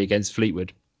February against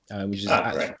Fleetwood, which is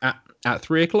at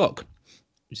 3:00,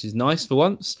 which is nice for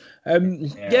once. I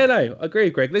agree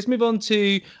with Greg. Let's move on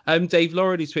to Dave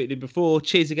Lauren, who tweeted before.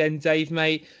 Cheers again, Dave,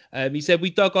 mate. He said, we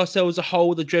dug ourselves a hole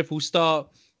with a dreadful start.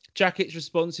 Jackett's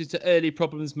responses to early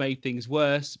problems made things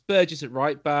worse. Burgess at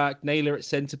right back, Naylor at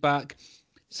centre back.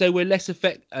 So we're less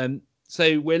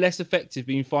effective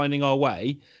in finding our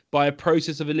way by a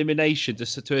process of elimination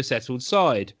to a settled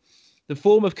side. The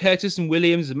form of Curtis and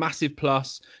Williams is a massive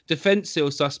plus. Defence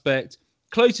still suspect.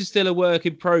 Close is still a work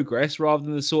in progress rather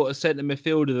than the sort of centre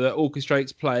midfielder that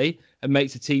orchestrates play and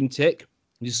makes a team tick.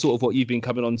 Which is sort of what you've been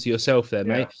coming on to yourself there,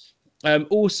 mate.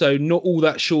 Also, not all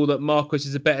that sure that Marquis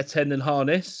is a better 10 than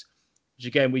Harness, which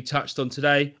again we touched on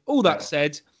today. All that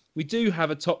said, we do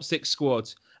have a top 6 squad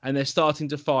and they're starting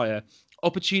to fire.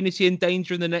 Opportunity and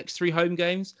danger in the next 3 home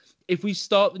games. If we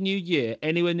start the new year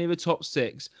anywhere near the top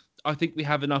 6, I think we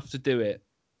have enough to do it.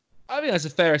 I think that's a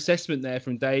fair assessment there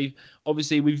from Dave.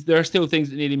 Obviously, there are still things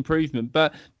that need improvement.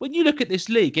 But when you look at this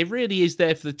league, it really is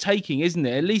there for the taking, isn't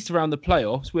it? At least around the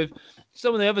playoffs, with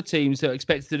some of the other teams that are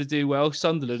expected to do well.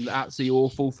 Sunderland, absolutely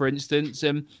awful, for instance.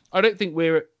 I don't think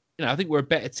I think we're a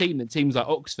better team than teams like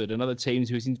Oxford and other teams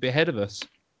who seem to be ahead of us.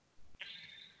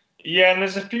 Yeah, and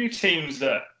there's a few teams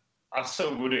that I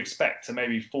sort of would expect to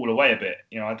maybe fall away a bit.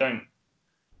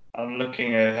 I'm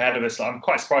looking ahead of us. I'm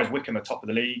quite surprised Wycombe are top of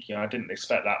the league. I didn't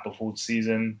expect that before the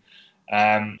season.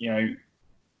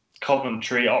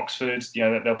 Coventry, Oxford,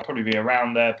 they'll probably be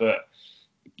around there, but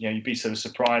you'd be sort of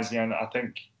surprised. I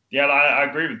think, I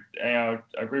agree with, I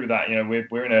agree with that.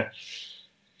 We're in a,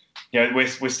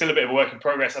 we're still a bit of a work in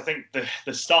progress. I think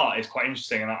the start is quite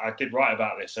interesting, and I did write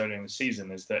about this earlier in the season.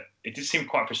 Is that it did seem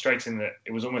quite frustrating that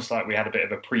it was almost like we had a bit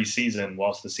of a pre-season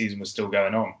whilst the season was still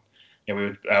going on.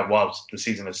 Whilst the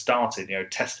season had started,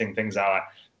 testing things out. Like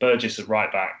Burgess at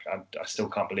right back, I still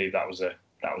can't believe that was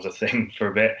a thing for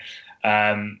a bit.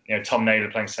 Tom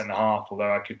Naylor playing centre half,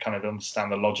 although I could kind of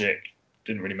understand the logic,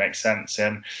 didn't really make sense.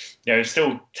 And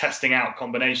still testing out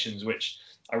combinations, which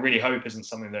I really hope isn't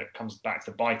something that comes back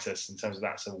to bite us in terms of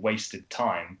that's a wasted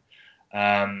time.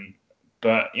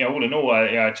 But all in all,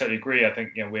 I totally agree. I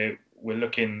think we're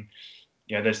looking.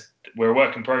 We're a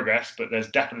work in progress, but there's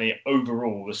definitely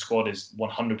overall the squad is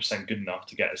 100% good enough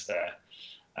to get us there.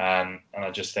 And I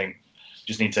just think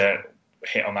just need to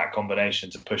hit on that combination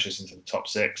to push us into the top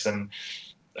 6. And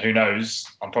who knows?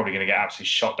 I'm probably going to get absolutely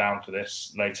shot down for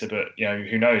this later, but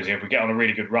who knows? If we get on a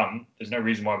really good run, there's no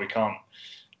reason why we can't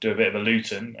do a bit of a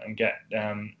Luton and get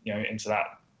into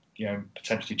that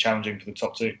potentially challenging for the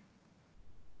top 2.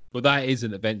 Well, that is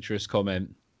an adventurous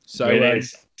comment. So it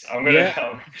is. I'm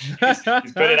gonna he's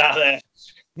put it out there.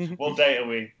 What date are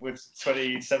we? With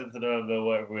 27th of November,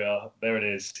 wherever we are. There it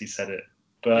is. He said it.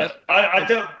 But I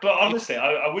don't. But honestly,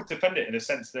 I would defend it in a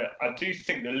sense that I do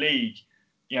think the league.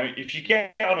 If you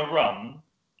get on a run,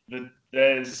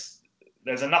 there's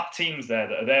enough teams there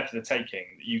that are there for the taking.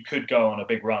 You could go on a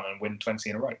big run and win 20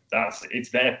 in a row. It's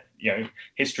there.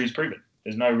 History's proven.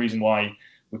 There's no reason why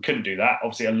we couldn't do that.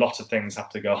 Obviously, a lot of things have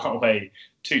to go our way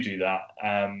to do that.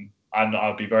 And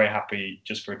I'd be very happy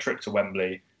just for a trip to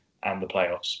Wembley and the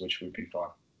playoffs, which would be fine.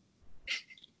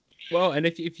 Well, and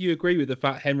if you agree with the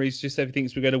fact Henry's just said he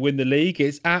thinks we're going to win the league,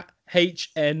 it's at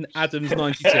HN Adams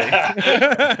 92.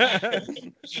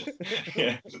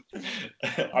 Yeah.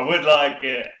 I would like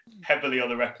it heavily on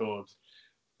the record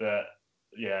that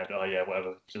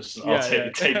whatever.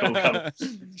 I'll take all coming.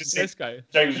 Let's go.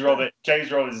 James Roberts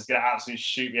is going to absolutely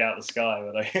shoot me out of the sky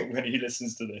when he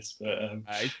listens to this. But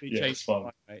it's fun.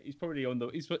 Right, he's probably on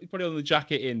the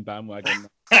jacket in bandwagon.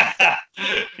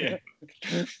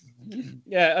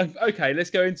 Yeah. Okay. Let's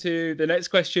go into the next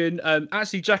question.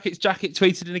 Actually, Jacket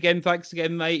tweeted in again. Thanks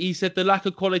again, mate. He said the lack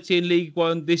of quality in League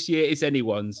One this year is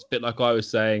anyone's. A bit like I was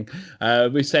saying.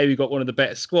 We say we've got one of the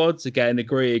better squads. Again,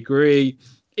 agree.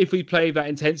 If we play that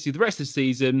intensity the rest of the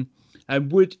season,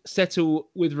 and would settle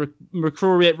with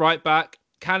McCrory at right back,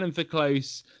 Cannon for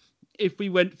close. If we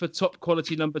went for top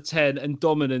quality number 10 and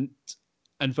dominant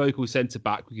and vocal centre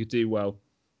back, we could do well.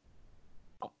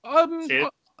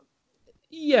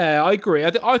 Yeah, I agree.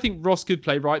 I think Ross could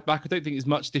play right back. I don't think there's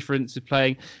much difference to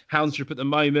playing Houndsdrip at the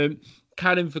moment.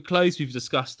 Cannon for close, we've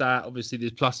discussed that. Obviously,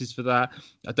 there's pluses for that.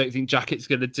 I don't think Jacket's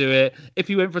going to do it. If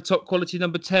he went for a top quality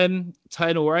number 10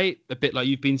 or 8, a bit like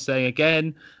you've been saying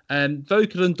again, and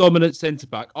vocal and dominant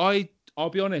centre-back, I'll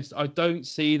be honest, I don't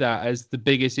see that as the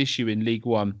biggest issue in League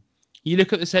One. You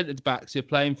look at the centre-backs, you're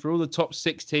playing for all the top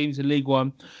 6 teams in League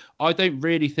One. I don't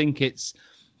really think it's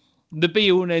the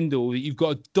be-all and end-all that you've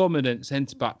got a dominant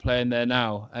centre-back playing there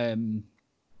now.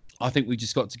 I think we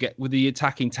just got to get, with the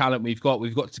attacking talent we've got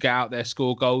to get out there,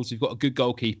 score goals. We've got a good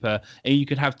goalkeeper, and you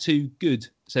could have 2 good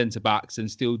centre-backs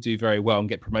and still do very well and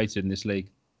get promoted in this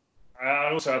league.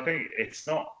 Also, I think it's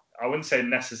not, I wouldn't say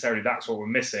necessarily that's what we're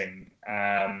missing.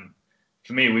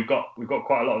 For me, we've got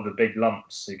quite a lot of the big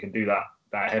lumps who can do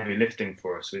that heavy lifting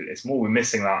for us. It's more we're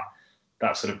missing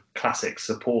that sort of classic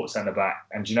support centre-back.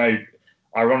 And,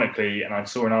 ironically, and I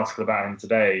saw an article about him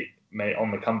today,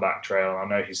 on the comeback trail. I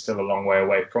know he's still a long way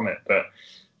away from it, but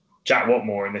Jack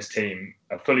Watmore in this team,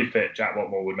 a fully fit Jack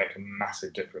Watmore would make a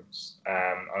massive difference.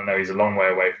 I know he's a long way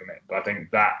away from it, but I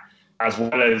think that, as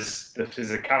well as the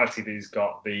physicality that he's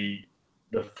got, the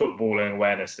footballing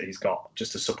awareness that he's got,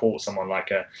 just to support someone like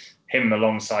him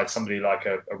alongside somebody like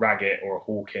a Raggett or a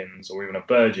Hawkins or even a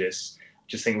Burgess, I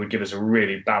just think would give us a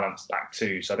really balanced back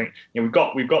two. So I think we've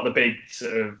got the big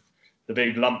sort of the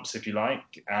big lumps, if you like.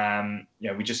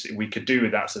 We could do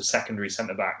with that sort of secondary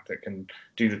centre back that can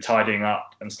do the tidying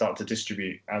up and start to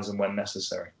distribute as and when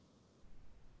necessary.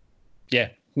 Yeah.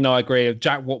 No, I agree.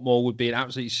 Jack Watmore would be an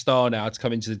absolute star now to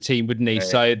come into the team, wouldn't he? Yeah.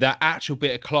 So that actual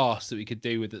bit of class that we could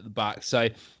do with at the back. So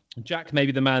Jack may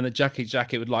be the man that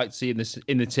Jacket would like to see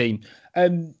in the team.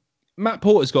 Matt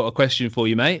Porter's got a question for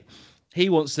you, mate. He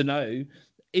wants to know,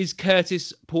 is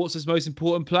Curtis Porter's most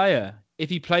important player? If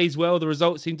he plays well, the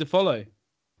results seem to follow.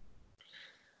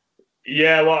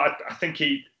 Yeah, well, I think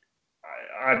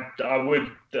I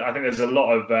would. I think there's a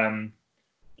lot of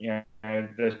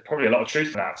there's probably a lot of truth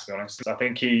in that. To be honest, I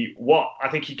think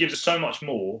he gives us so much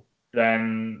more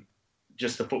than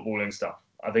just the footballing stuff.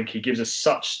 I think he gives us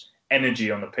such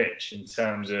energy on the pitch in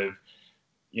terms of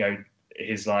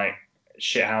his like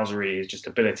shithousery, his just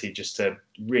ability just to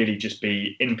really just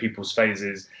be in people's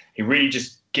faces. He really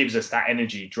just gives us that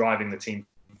energy driving the team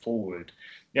forward.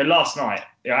 Last night,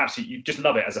 absolutely, you just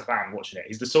love it as a fan watching it.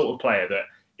 He's the sort of player that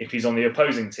if he's on the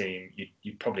opposing team,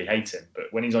 you'd probably hate him. But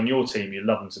when he's on your team, you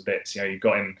love him to bits. You've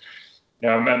got him. I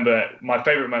remember my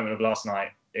favourite moment of last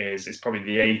night is probably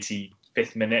the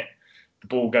 85th minute. The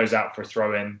ball goes out for a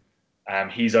throw-in.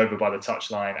 He's over by the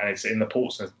touchline, and it's in the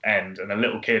Portsmouth end. And a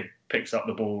little kid picks up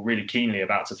the ball really keenly,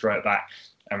 about to throw it back.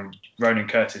 And Ronan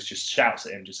Curtis just shouts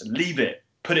at him, just leave it,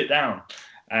 put it down,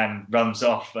 and runs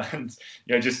off. And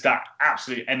just that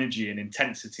absolute energy and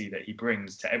intensity that he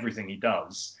brings to everything he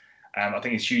does. I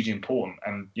think it's hugely important.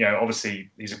 And, obviously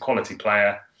he's a quality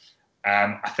player.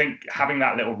 I think having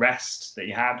that little rest that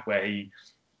he had where he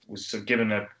was sort of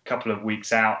given a couple of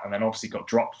weeks out and then obviously got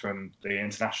dropped from the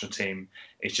international team,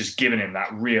 it's just given him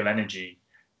that real energy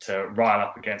to rile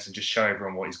up against and just show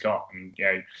everyone what he's got. And,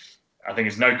 I think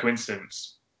it's no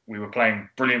coincidence. We were playing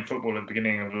brilliant football at the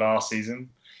beginning of last season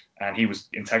and he was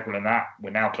integral in that.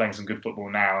 We're now playing some good football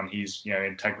now and he's,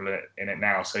 integral in it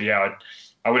now. So,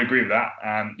 I would agree with that.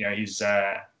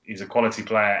 He's a quality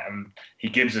player and he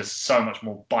gives us so much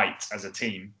more bite as a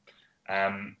team.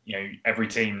 Every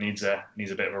team needs a bit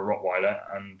of a Rottweiler,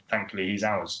 and thankfully he's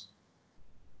ours.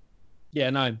 Yeah,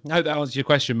 no, I hope that answers your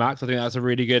question, Max. I think that's a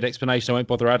really good explanation. I won't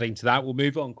bother adding to that. We'll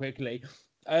move on quickly.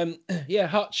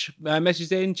 Hutch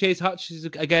messaged in. Cheers, Hutch is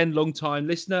again long-time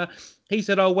listener. He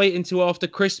said, "I'll wait until after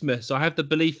Christmas. I have the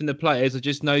belief in the players. I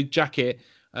just know Jackett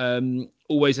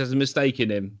always has a mistake in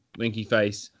him." Winky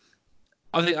face.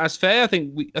 I think that's fair. I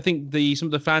think some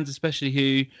of the fans, especially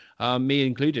who, me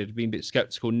included, have been a bit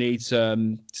sceptical, need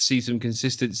to see some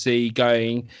consistency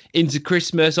going into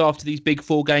Christmas after these big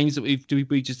 4 games that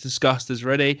we just discussed as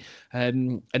already.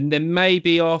 And then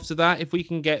maybe after that, if we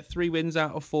can get 3 wins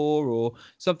out of 4 or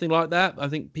something like that, I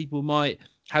think people might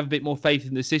have a bit more faith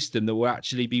in the system that will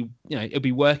actually be, it'll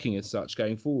be working as such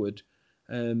going forward.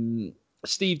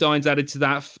 Steve Dines added to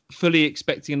that, fully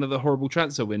expecting another horrible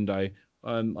transfer window.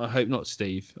 I hope not,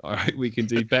 Steve. I hope we can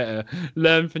do better.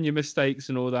 Learn from your mistakes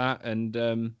and all that. And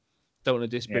don't want to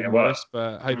disparage Morris,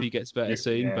 but hope he gets better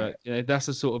soon. Yeah. But that's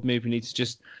the sort of move we need to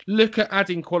just look at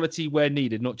adding quality where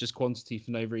needed, not just quantity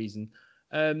for no reason.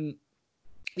 Moving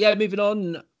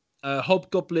on.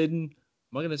 Hobgoblin.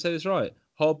 Am I going to say this right?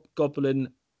 Hobgoblin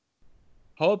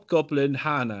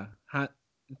Hannah.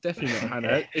 Definitely not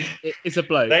Hannah. It's a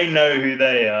bloke. They know who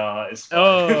they are. It's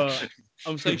fine.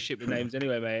 I'm so shit with names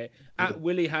anyway, mate. At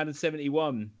Willie Hannon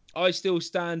 71. I still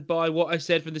stand by what I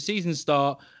said from the season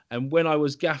start, and when I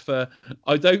was gaffer,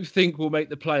 I don't think we'll make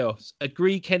the playoffs.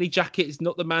 Agree, Kenny Jackett is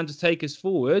not the man to take us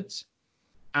forward.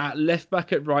 At left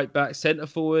back, at right back, centre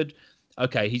forward.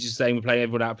 Okay, he's just saying we're playing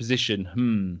everyone out of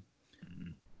position.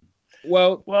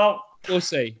 Well, we'll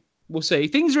see. We'll see.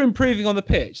 Things are improving on the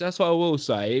pitch. That's what I will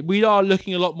say. We are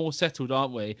looking a lot more settled,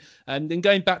 aren't we? And then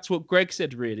going back to what Greg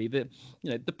said, really, that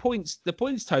the points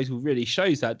total really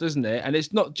shows that, doesn't it? And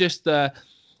it's not just the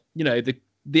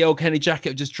old Kenny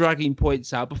Jackett just dragging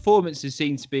points out. Performances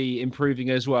seem to be improving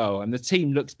as well, and the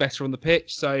team looks better on the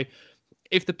pitch. So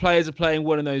if the players are playing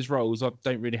one of those roles, I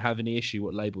don't really have any issue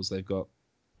what labels they've got.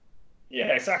 Yeah,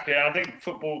 exactly. I think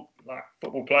football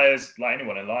players, like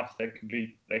anyone in life, they can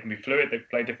be fluid. They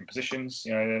play different positions,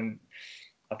 and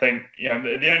I think the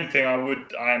only thing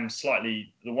I'm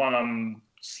slightly on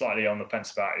the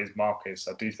fence about is Marcus.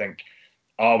 I do think,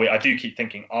 I do keep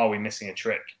thinking, are we missing a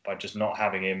trick by just not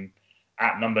having him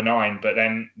at number 9? But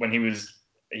then when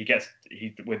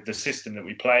with the system that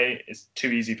we play, it's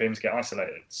too easy for him to get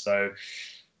isolated. So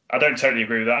I don't totally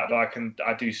agree with that, but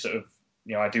I do sort of.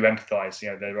 I do empathise.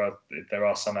 There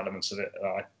are some elements of it.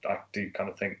 I do kind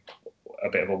of think a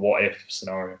bit of a what if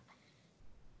scenario.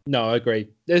 No, I agree.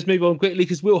 Let's move on quickly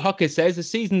because Will Hucker says the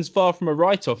season's far from a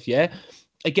write-off. Yeah,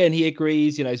 again he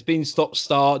agrees. It's been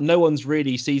stop-start. No one's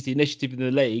really seized the initiative in the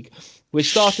league. We're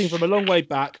starting from a long way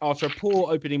back after a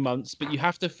poor opening months, but you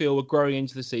have to feel we're growing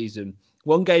into the season,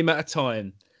 one game at a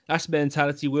time. That's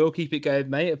mentality. We'll keep it going,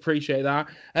 mate. Appreciate that.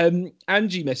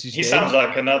 Angie messaged. He sounds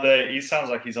like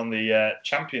he's on the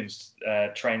champions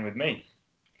train with me.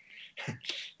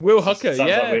 Will Hucker,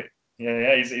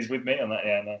 yeah. He's with me on that.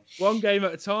 Yeah, no. One game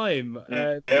at a time.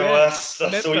 That's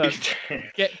all you can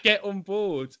do. Get on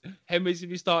board. Henry's if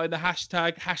you starting the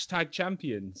hashtag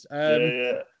champions.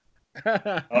 I'm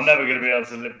never going to be able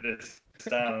to live this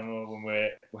down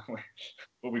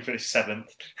when we finish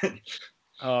 7th.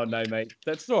 Oh no, mate,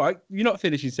 that's all right. You're not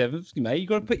finishing 7th, mate. You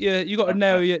got to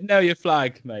nail your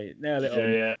flag, mate. Nail it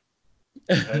on. Yeah.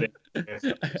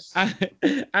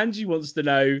 Angie wants to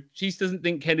know. She doesn't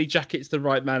think Kenny Jackett's the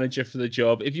right manager for the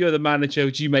job. If you're the manager,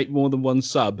 would you make more than one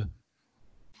sub?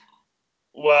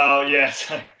 Well,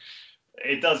 yes,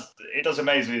 it does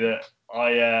amaze me that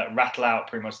I rattle out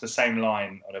pretty much the same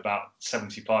line at about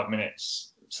 75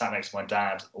 minutes, sat next to my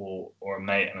dad or a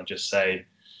mate, and I just say,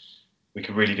 we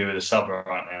could really do with a sub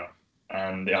right now.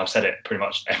 And I've said it pretty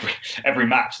much every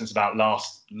match since about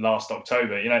last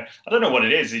October. I don't know what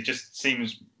it is. He just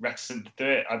seems reticent to do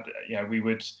it. We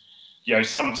would,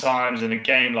 sometimes in a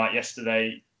game like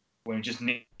yesterday, when we just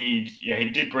need, he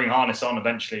did bring Harness on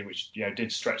eventually, which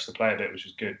did stretch the play a bit, which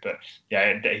was good. But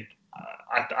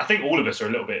I think all of us are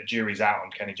a little bit jury's out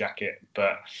on Kenny Jackett,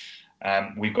 but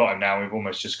we've got him now. We've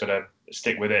almost just got to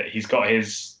stick with it. He's got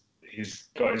his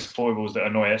foibles that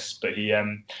annoy us, but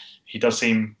he does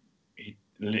seem.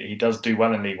 He does do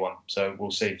well in League One, so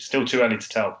we'll see. Still too early to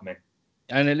tell for me.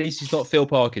 And at least he's not Phil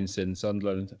Parkinson,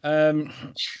 Sunderland.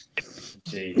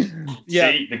 See,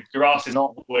 the grass is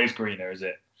not always greener, is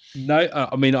it? No,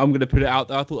 I mean, I'm going to put it out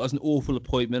there. I thought that was an awful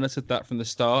appointment. I said that from the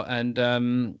start.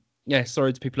 And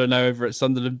sorry to people I know over at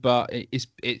Sunderland, but it's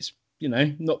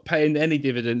not paying any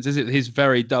dividends, is it? His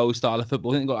very dull style of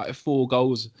football. I think he got like 4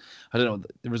 goals. I don't know what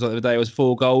the result of the day was,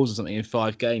 4 goals or something in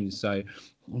 5 games. So,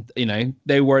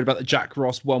 they were worried about the Jack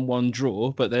Ross 1-1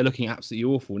 draw, but they're looking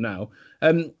absolutely awful now.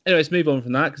 Anyway, let's move on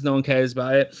from that because no one cares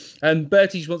about it.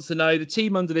 Bertie wants to know, the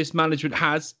team under this management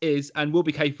is and will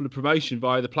be capable of promotion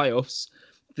via the playoffs.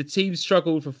 The team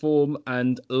struggled for form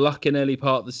and luck in early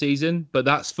part of the season, but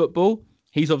that's football.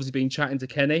 He's obviously been chatting to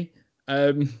Kenny.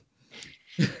 The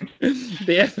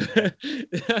effort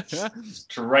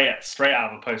straight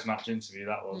out of a post-match interview,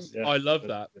 that was. Yeah. I love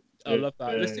that.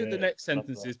 Let's do the next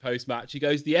sentences post-match. He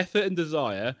goes, the effort and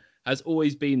desire has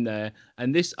always been there,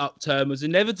 and this upturn was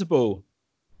inevitable.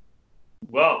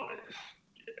 Well,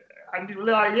 I do.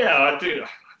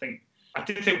 I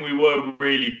did think we were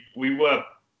pretty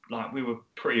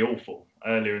awful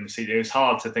earlier in the season. It was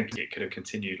hard to think it could have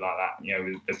continued like that,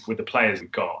 with the players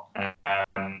we've got.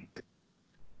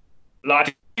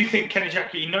 I do think Kenny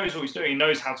Jackett, he knows what he's doing. He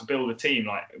knows how to build a team.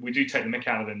 We do take the mick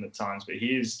out of him at times, but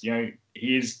he's a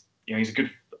good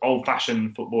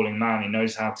old-fashioned footballing man. He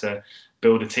knows how to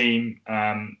build a team.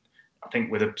 I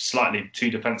think with a slightly too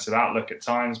defensive outlook at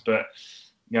times, but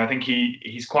I think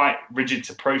he's quite rigid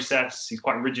to process. He's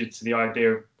quite rigid to the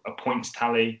idea of a points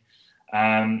tally.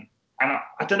 And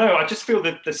I don't know. I just feel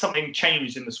that there's something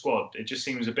changed in the squad. It just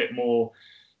seems a bit more.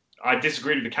 I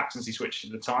disagreed with the captaincy switch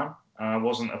at the time. I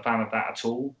wasn't a fan of that at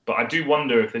all. But I do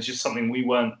wonder if there's just something we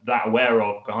weren't that aware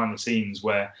of behind the scenes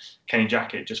where Kenny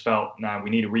Jackett just felt, we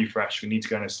need a refresh. We need to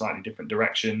go in a slightly different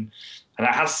direction. And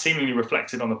that has seemingly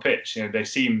reflected on the pitch. They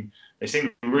seem a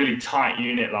really tight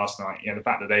unit last night. The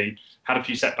fact that they had a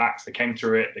few setbacks, they came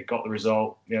through it, they got the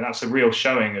result. that's a real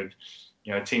showing of,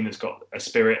 a team that's got a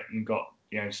spirit and got,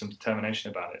 some determination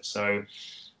about it. So,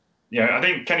 I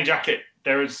think Kenny Jackett,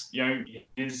 there is,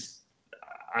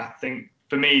 I think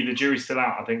for me, the jury's still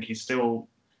out. I think he's still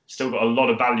got a lot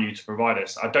of value to provide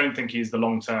us. I don't think he's the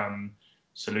long-term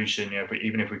solution.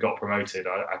 Even if we got promoted,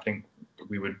 I think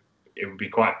it would be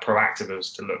quite proactive of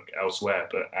us to look elsewhere.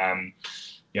 But I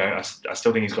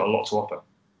still think he's got a lot to offer.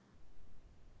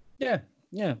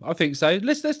 Yeah, I think so.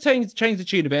 Let's change the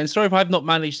tune a bit. And sorry if I've not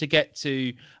managed to get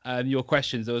to your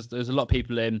questions. There's a lot of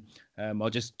people in. I'll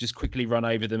just quickly run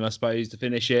over them, I suppose, to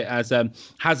finish it. As Hazza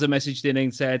messaged in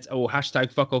and said,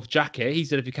 hashtag fuck off Jackett. He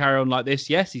said, if you carry on like this,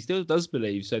 yes, he still does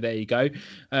believe. So there you go.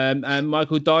 And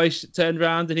Michael Dyche turned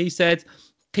around and he said,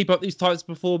 keep up these types of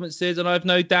performances, and I have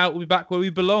no doubt we'll be back where we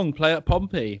belong. Play at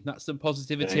Pompey. That's some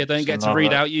positivity I don't get to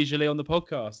read out usually on the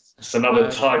podcast. It's another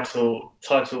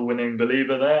title-winning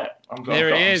believer there. I'm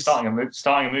starting a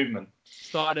movement.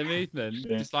 Starting a movement.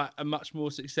 Yeah. Just like a much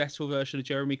more successful version of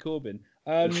Jeremy Corbyn.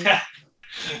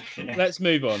 Let's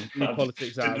move on.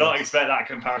 Politics out. Did not expect that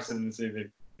comparison in the CV.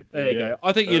 There you go.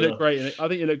 I think you look great. I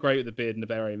think you look great with the beard and the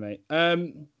beret, mate.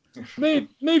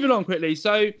 Moving on quickly.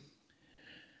 So.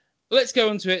 Let's go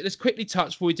on to it. Let's quickly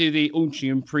touch before we do the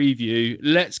Altrincham preview.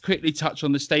 Let's quickly touch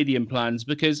on the stadium plans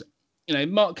because,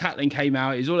 Mark Catlin came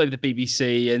out. He's all over the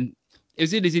BBC and it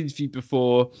was in his interview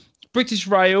before. British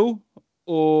Rail,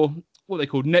 or what they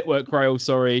call Network Rail,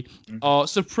 are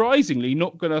surprisingly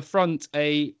not going to front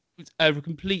a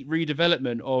complete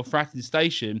redevelopment of Fratton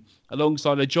Station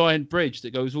alongside a giant bridge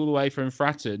that goes all the way from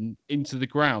Fratton into the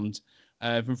ground.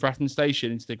 From Fratton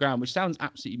Station into the ground, which sounds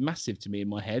absolutely massive to me in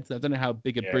my head. I don't know how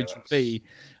big a bridge would be.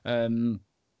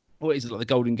 what is it, like the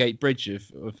Golden Gate Bridge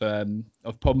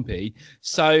of Pompey.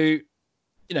 So,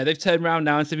 they've turned around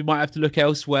now and said we might have to look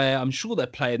elsewhere. I'm sure they're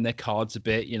playing their cards a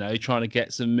bit, trying to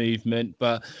get some movement.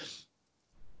 But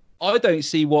I don't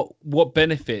see what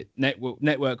benefit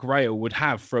Network Rail would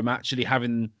have from actually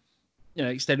having,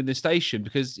 extending the station,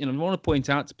 because, I want to point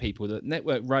out to people that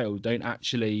Network Rail don't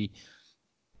actually,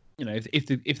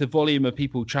 if the volume of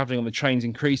people travelling on the trains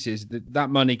increases, that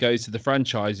money goes to the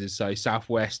franchises, so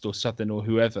Southwest or Southern or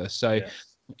whoever. So. Yeah.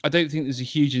 I don't think there's a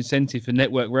huge incentive for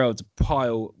Network Rail to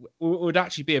pile. It would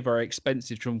actually be a very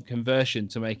expensive conversion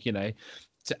to make, to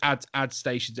add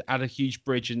stations, to add a huge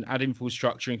bridge and add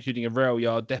infrastructure, including a rail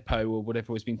yard depot or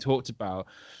whatever was being talked about.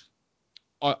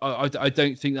 I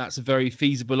don't think that's a very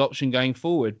feasible option going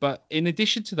forward. But in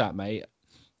addition to that, mate,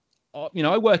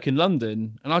 I work in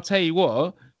London, and I'll tell you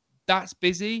what, that's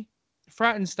busy.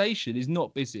 Fratton Station is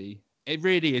not busy. It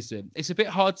really isn't. It's a bit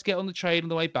hard to get on the train on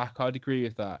the way back. I'd agree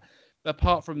with that. But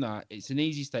apart from that, it's an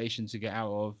easy station to get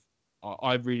out of.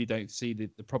 I really don't see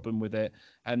the problem with it.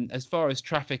 And as far as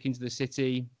traffic into the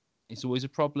city, it's always a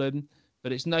problem,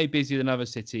 but it's no busier than other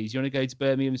cities. You want to go to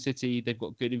Birmingham City, they've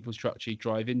got good infrastructure. You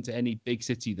drive into any big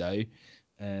city, though,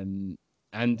 and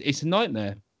it's a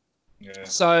nightmare. Yeah.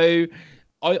 So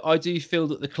I do feel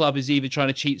that the club is either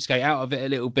trying to cheapskate out of it a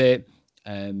little bit,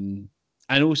 and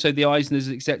also the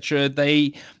Eisners, etc.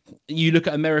 You look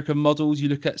at American models, you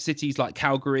look at cities like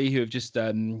Calgary, who have just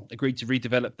agreed to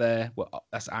redevelop there. Well,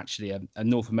 that's actually a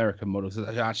North American model, so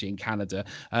that's actually in Canada.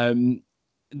 The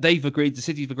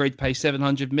cities have agreed to pay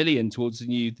 $700 million towards the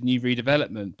new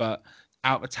redevelopment, but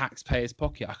out of a taxpayer's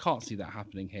pocket. I can't see that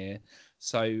happening here.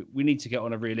 So we need to get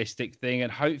on a realistic thing,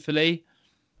 and hopefully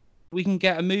we can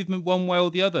get a movement one way or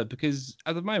the other, because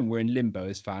at the moment we're in limbo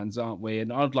as fans, aren't we?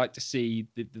 And I'd like to see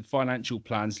the financial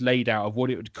plans laid out of what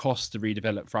it would cost to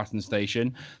redevelop Fratton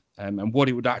Station, and what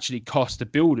it would actually cost to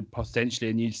build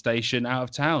potentially a new station out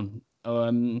of town,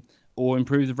 or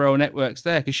improve the rail networks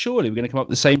there. Because surely we're going to come up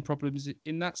with the same problems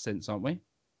in that sense, aren't we?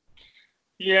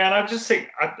 Yeah, and I just think,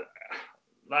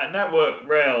 like Network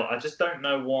Rail, I just don't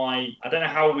know why. I don't know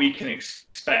how we can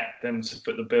expect them to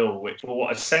foot the bill for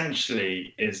what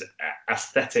essentially is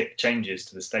aesthetic changes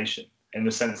to the station, in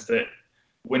the sense that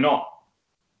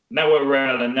Network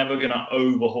Rail are never going to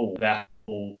overhaul their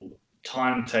whole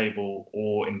timetable,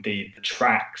 or indeed the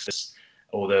tracks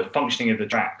or the functioning of the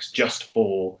tracks, just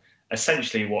for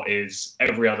essentially what is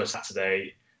every other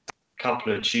Saturday,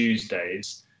 couple of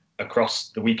Tuesdays, across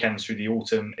the weekends through the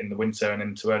autumn, in the winter, and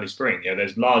into early spring.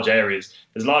 There's large areas,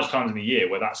 there's large times in the year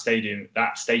where that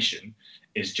station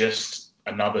is just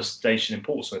another station in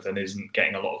Portsmouth and isn't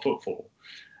getting a lot of footfall.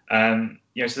 So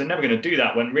they're never going to do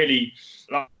that, when really,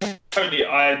 totally,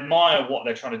 I admire what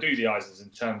they're trying to do, the Eisners, in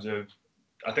terms of,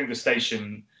 I think the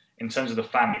station, in terms of the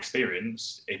fan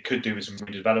experience, it could do with some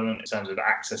redevelopment in terms of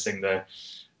accessing the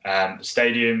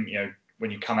stadium. When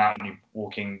you come out and you're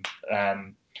walking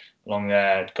along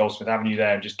Goldsmith Avenue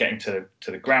there, and just getting to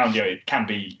the ground, it can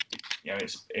be,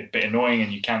 it's a bit annoying,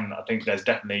 and I think there's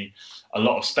definitely a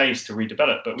lot of space to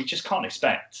redevelop, but we just can't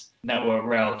expect Network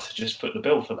Rail to just foot the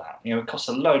bill for that. It costs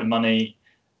a load of money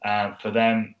for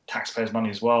them, taxpayers' money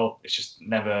as well. It's just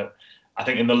never, I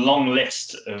think, in the long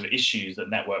list of issues that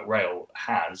Network Rail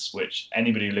has, which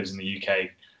anybody who lives in the UK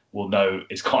will know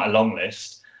is quite a long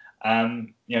list.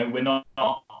 We're not,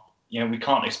 we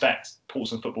can't expect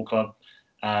Portsmouth Football Club,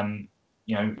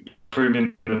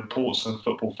 improving the Portsmouth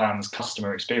football fans'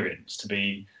 customer experience to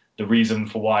be the reason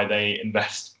for why they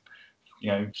invest,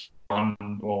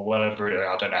 on, or whatever,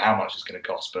 I don't know how much it's going to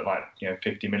cost, but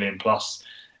 50 million plus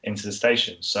into the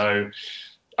station. So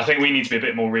I think we need to be a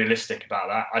bit more realistic about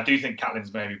that. I do think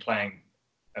Catlin's maybe playing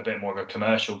a bit more of a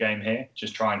commercial game here,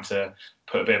 just trying to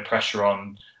put a bit of pressure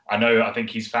on. I think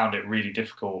he's found it really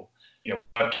difficult,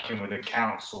 working with the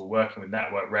council, working with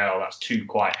Network Rail. That's two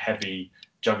quite heavy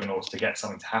juggernauts to get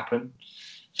something to happen.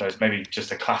 So it's maybe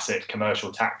just a classic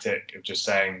commercial tactic of just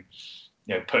saying,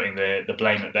 putting the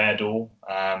blame at their door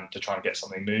to try and get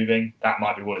something moving. That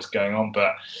might be what is going on.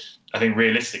 But I think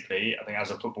realistically,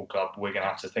 as a football club, we're going to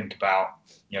have to think about,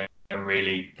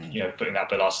 really, putting that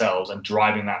bill ourselves and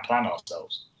driving that plan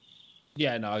ourselves.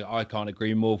 Yeah, no, I can't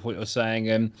agree more with what you're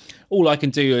saying. All I can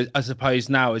do, I suppose,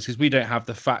 now is, because we don't have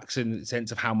the facts in the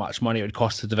sense of how much money it would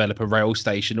cost to develop a rail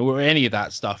station or any of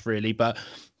that stuff, really. But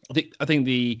I think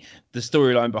the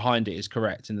storyline behind it is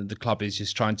correct, and the club is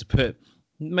just trying to put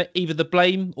either the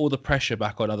blame or the pressure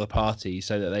back on other parties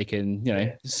so that they can,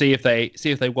 see if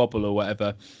they wobble or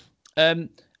whatever.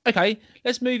 Okay,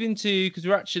 let's move into, because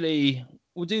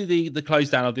we'll do the close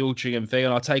down of the Altrincham thing,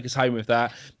 and I'll take us home with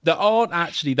that. There aren't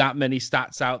actually that many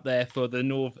stats out there for the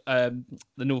North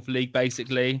League,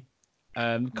 basically.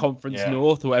 Conference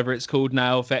North, or whatever it's called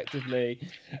now, effectively.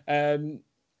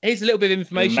 Here's a little bit of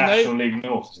information. National League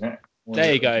North, isn't it?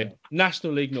 There you go.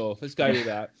 National League North. Let's go with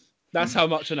that. That's how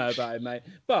much I know about it, mate.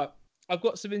 But I've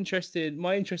got some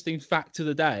my interesting fact of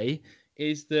the day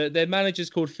is that their manager's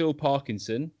called Phil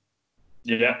Parkinson.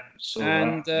 Yeah.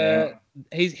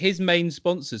 His main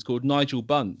sponsor's called Nigel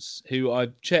Bunce, who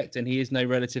I've checked, and he is no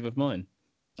relative of mine.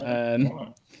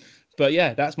 But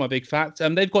yeah, that's my big fact.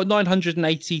 They've got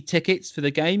 980 tickets for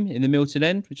the game in the Milton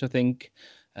End, which I think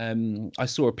I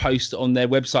saw a post on their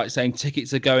website saying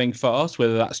tickets are going fast.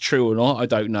 Whether that's true or not, I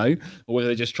don't know, or whether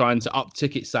they're just trying to up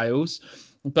ticket sales.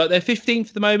 But they're 15th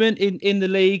at the moment in the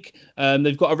league.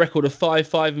 They've got a record of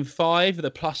 5-5-5 with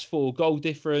a +4 goal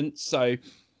difference. So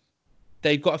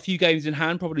they've got a few games in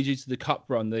hand, probably due to the cup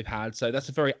run they've had. So that's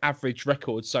a very average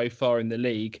record so far in the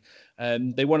league.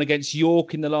 They won against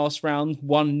York in the last round,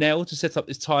 1-0 to set up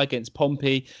this tie against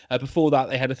Pompey. Before that,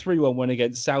 they had a 3-1 win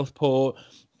against Southport.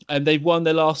 They've won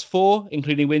their last 4,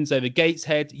 including wins over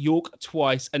Gateshead, York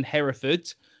twice, and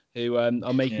Hereford, who are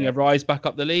making a rise back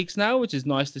up the leagues now, which is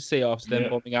nice to see after them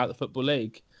bombing out the Football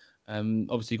League.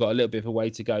 Obviously, got a little bit of a way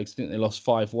to go because I think they lost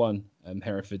 5-1,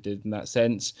 Hereford did in that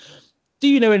sense. Do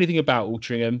you know anything about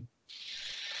Altrincham?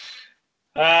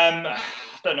 I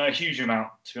don't know a huge amount,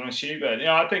 to be honest with you, but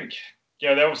I think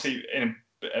they're obviously in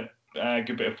a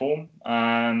good bit of form.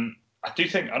 I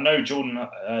know Jordan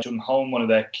Holm, one of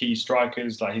their key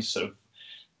strikers, like he's sort of,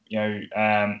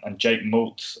 and Jake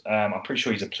Moult. I'm pretty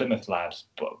sure he's a Plymouth lad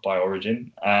by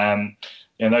origin.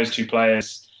 Those two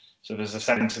players. So there's a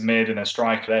centre mid and a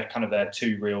striker. They're kind of their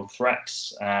two real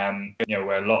threats. Where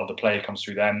a lot of the play comes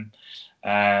through them. So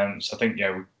I think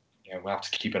we'll have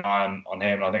to keep an eye on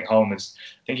him. And I think Holm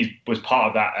he was part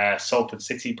of that Salford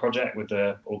City project with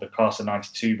all the class of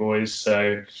 '92 boys.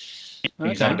 So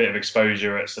he's had a bit of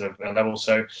exposure at sort of a level.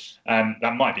 So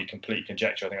that might be complete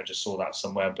conjecture. I think I just saw that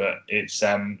somewhere. But it's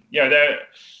I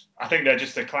think they're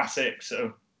just a classic sort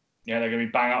of they're going to be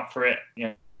bang up for it.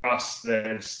 Us,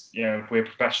 there's if we're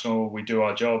professional, we do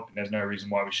our job. There's no reason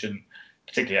why we shouldn't,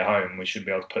 particularly at home, we should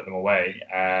be able to put them away.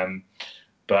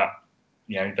 But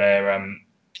they're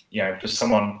for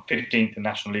someone 15th in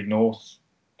National League North,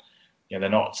 they're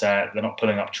not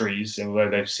pulling up trees, although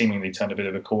they've seemingly turned a bit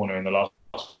of a corner in the last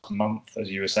month,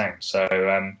 as you were saying. So but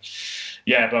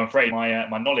I'm afraid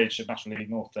my knowledge of National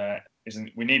League North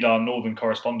isn't. We need our northern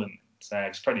correspondent.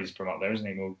 Freddie's from up there, isn't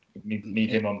he? We'll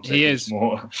need him on to give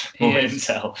more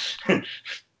intel.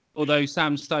 Although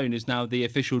Sam Stone is now the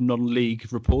official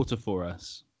non-league reporter for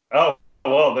us. Oh,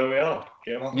 well, there we are.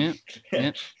 Get him on.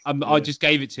 Yeah. I just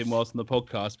gave it to him whilst on the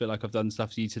podcast, but like I've done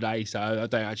stuff for you today, so I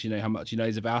don't actually know how much he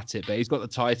knows about it, but he's got the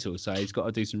title, so he's got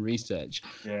to do some research.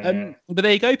 But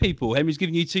there you go, people. Henry's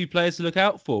giving you 2 players to look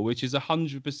out for, which is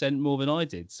 100% more than I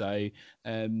did. So,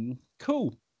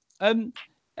 cool.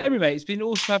 Henry, mate, it's been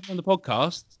awesome having you on the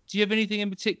podcast. Do you have anything in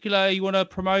particular you want to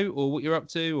promote or what you're up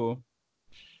to? Or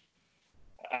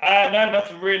no,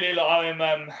 nothing really.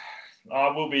 I'm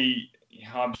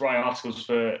writing articles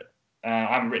for. I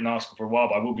haven't written an article for a while,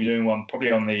 but I will be doing one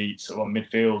probably on the sort of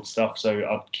midfield stuff. So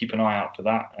I'll keep an eye out for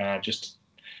that. Just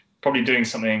probably doing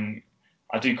something.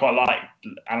 I do quite like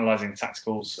analysing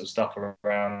tactical sort of stuff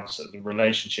around sort of the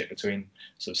relationship between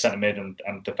sort of centre mid and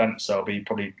defence. So I'll be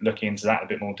probably looking into that in a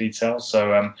bit more detail.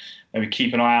 So maybe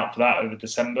keep an eye out for that over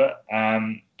December.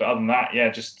 But other than that,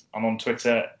 just I'm on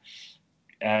Twitter,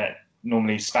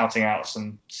 normally spouting out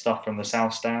some stuff from the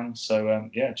South Stand. So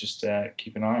just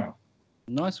keep an eye out.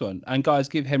 Nice one. And guys,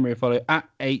 give Henry a follow at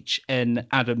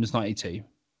HNAdams92.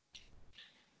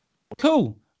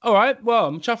 Cool. All right, well,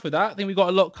 I'm chuffed with that. I think we got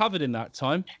a lot covered in that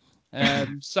time.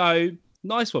 So,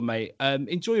 nice one, mate.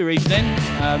 Enjoy your evening.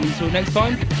 Until next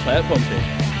time, play at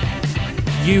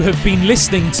Pompey. You have been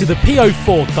listening to the PO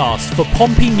Forecast for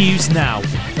Pompey News Now.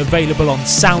 Available on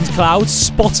SoundCloud,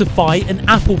 Spotify and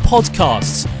Apple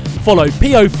Podcasts. Follow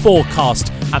PO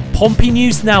Forecast and Pompey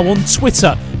News Now on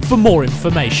Twitter for more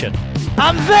information.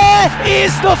 And there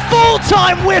is the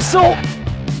full-time whistle.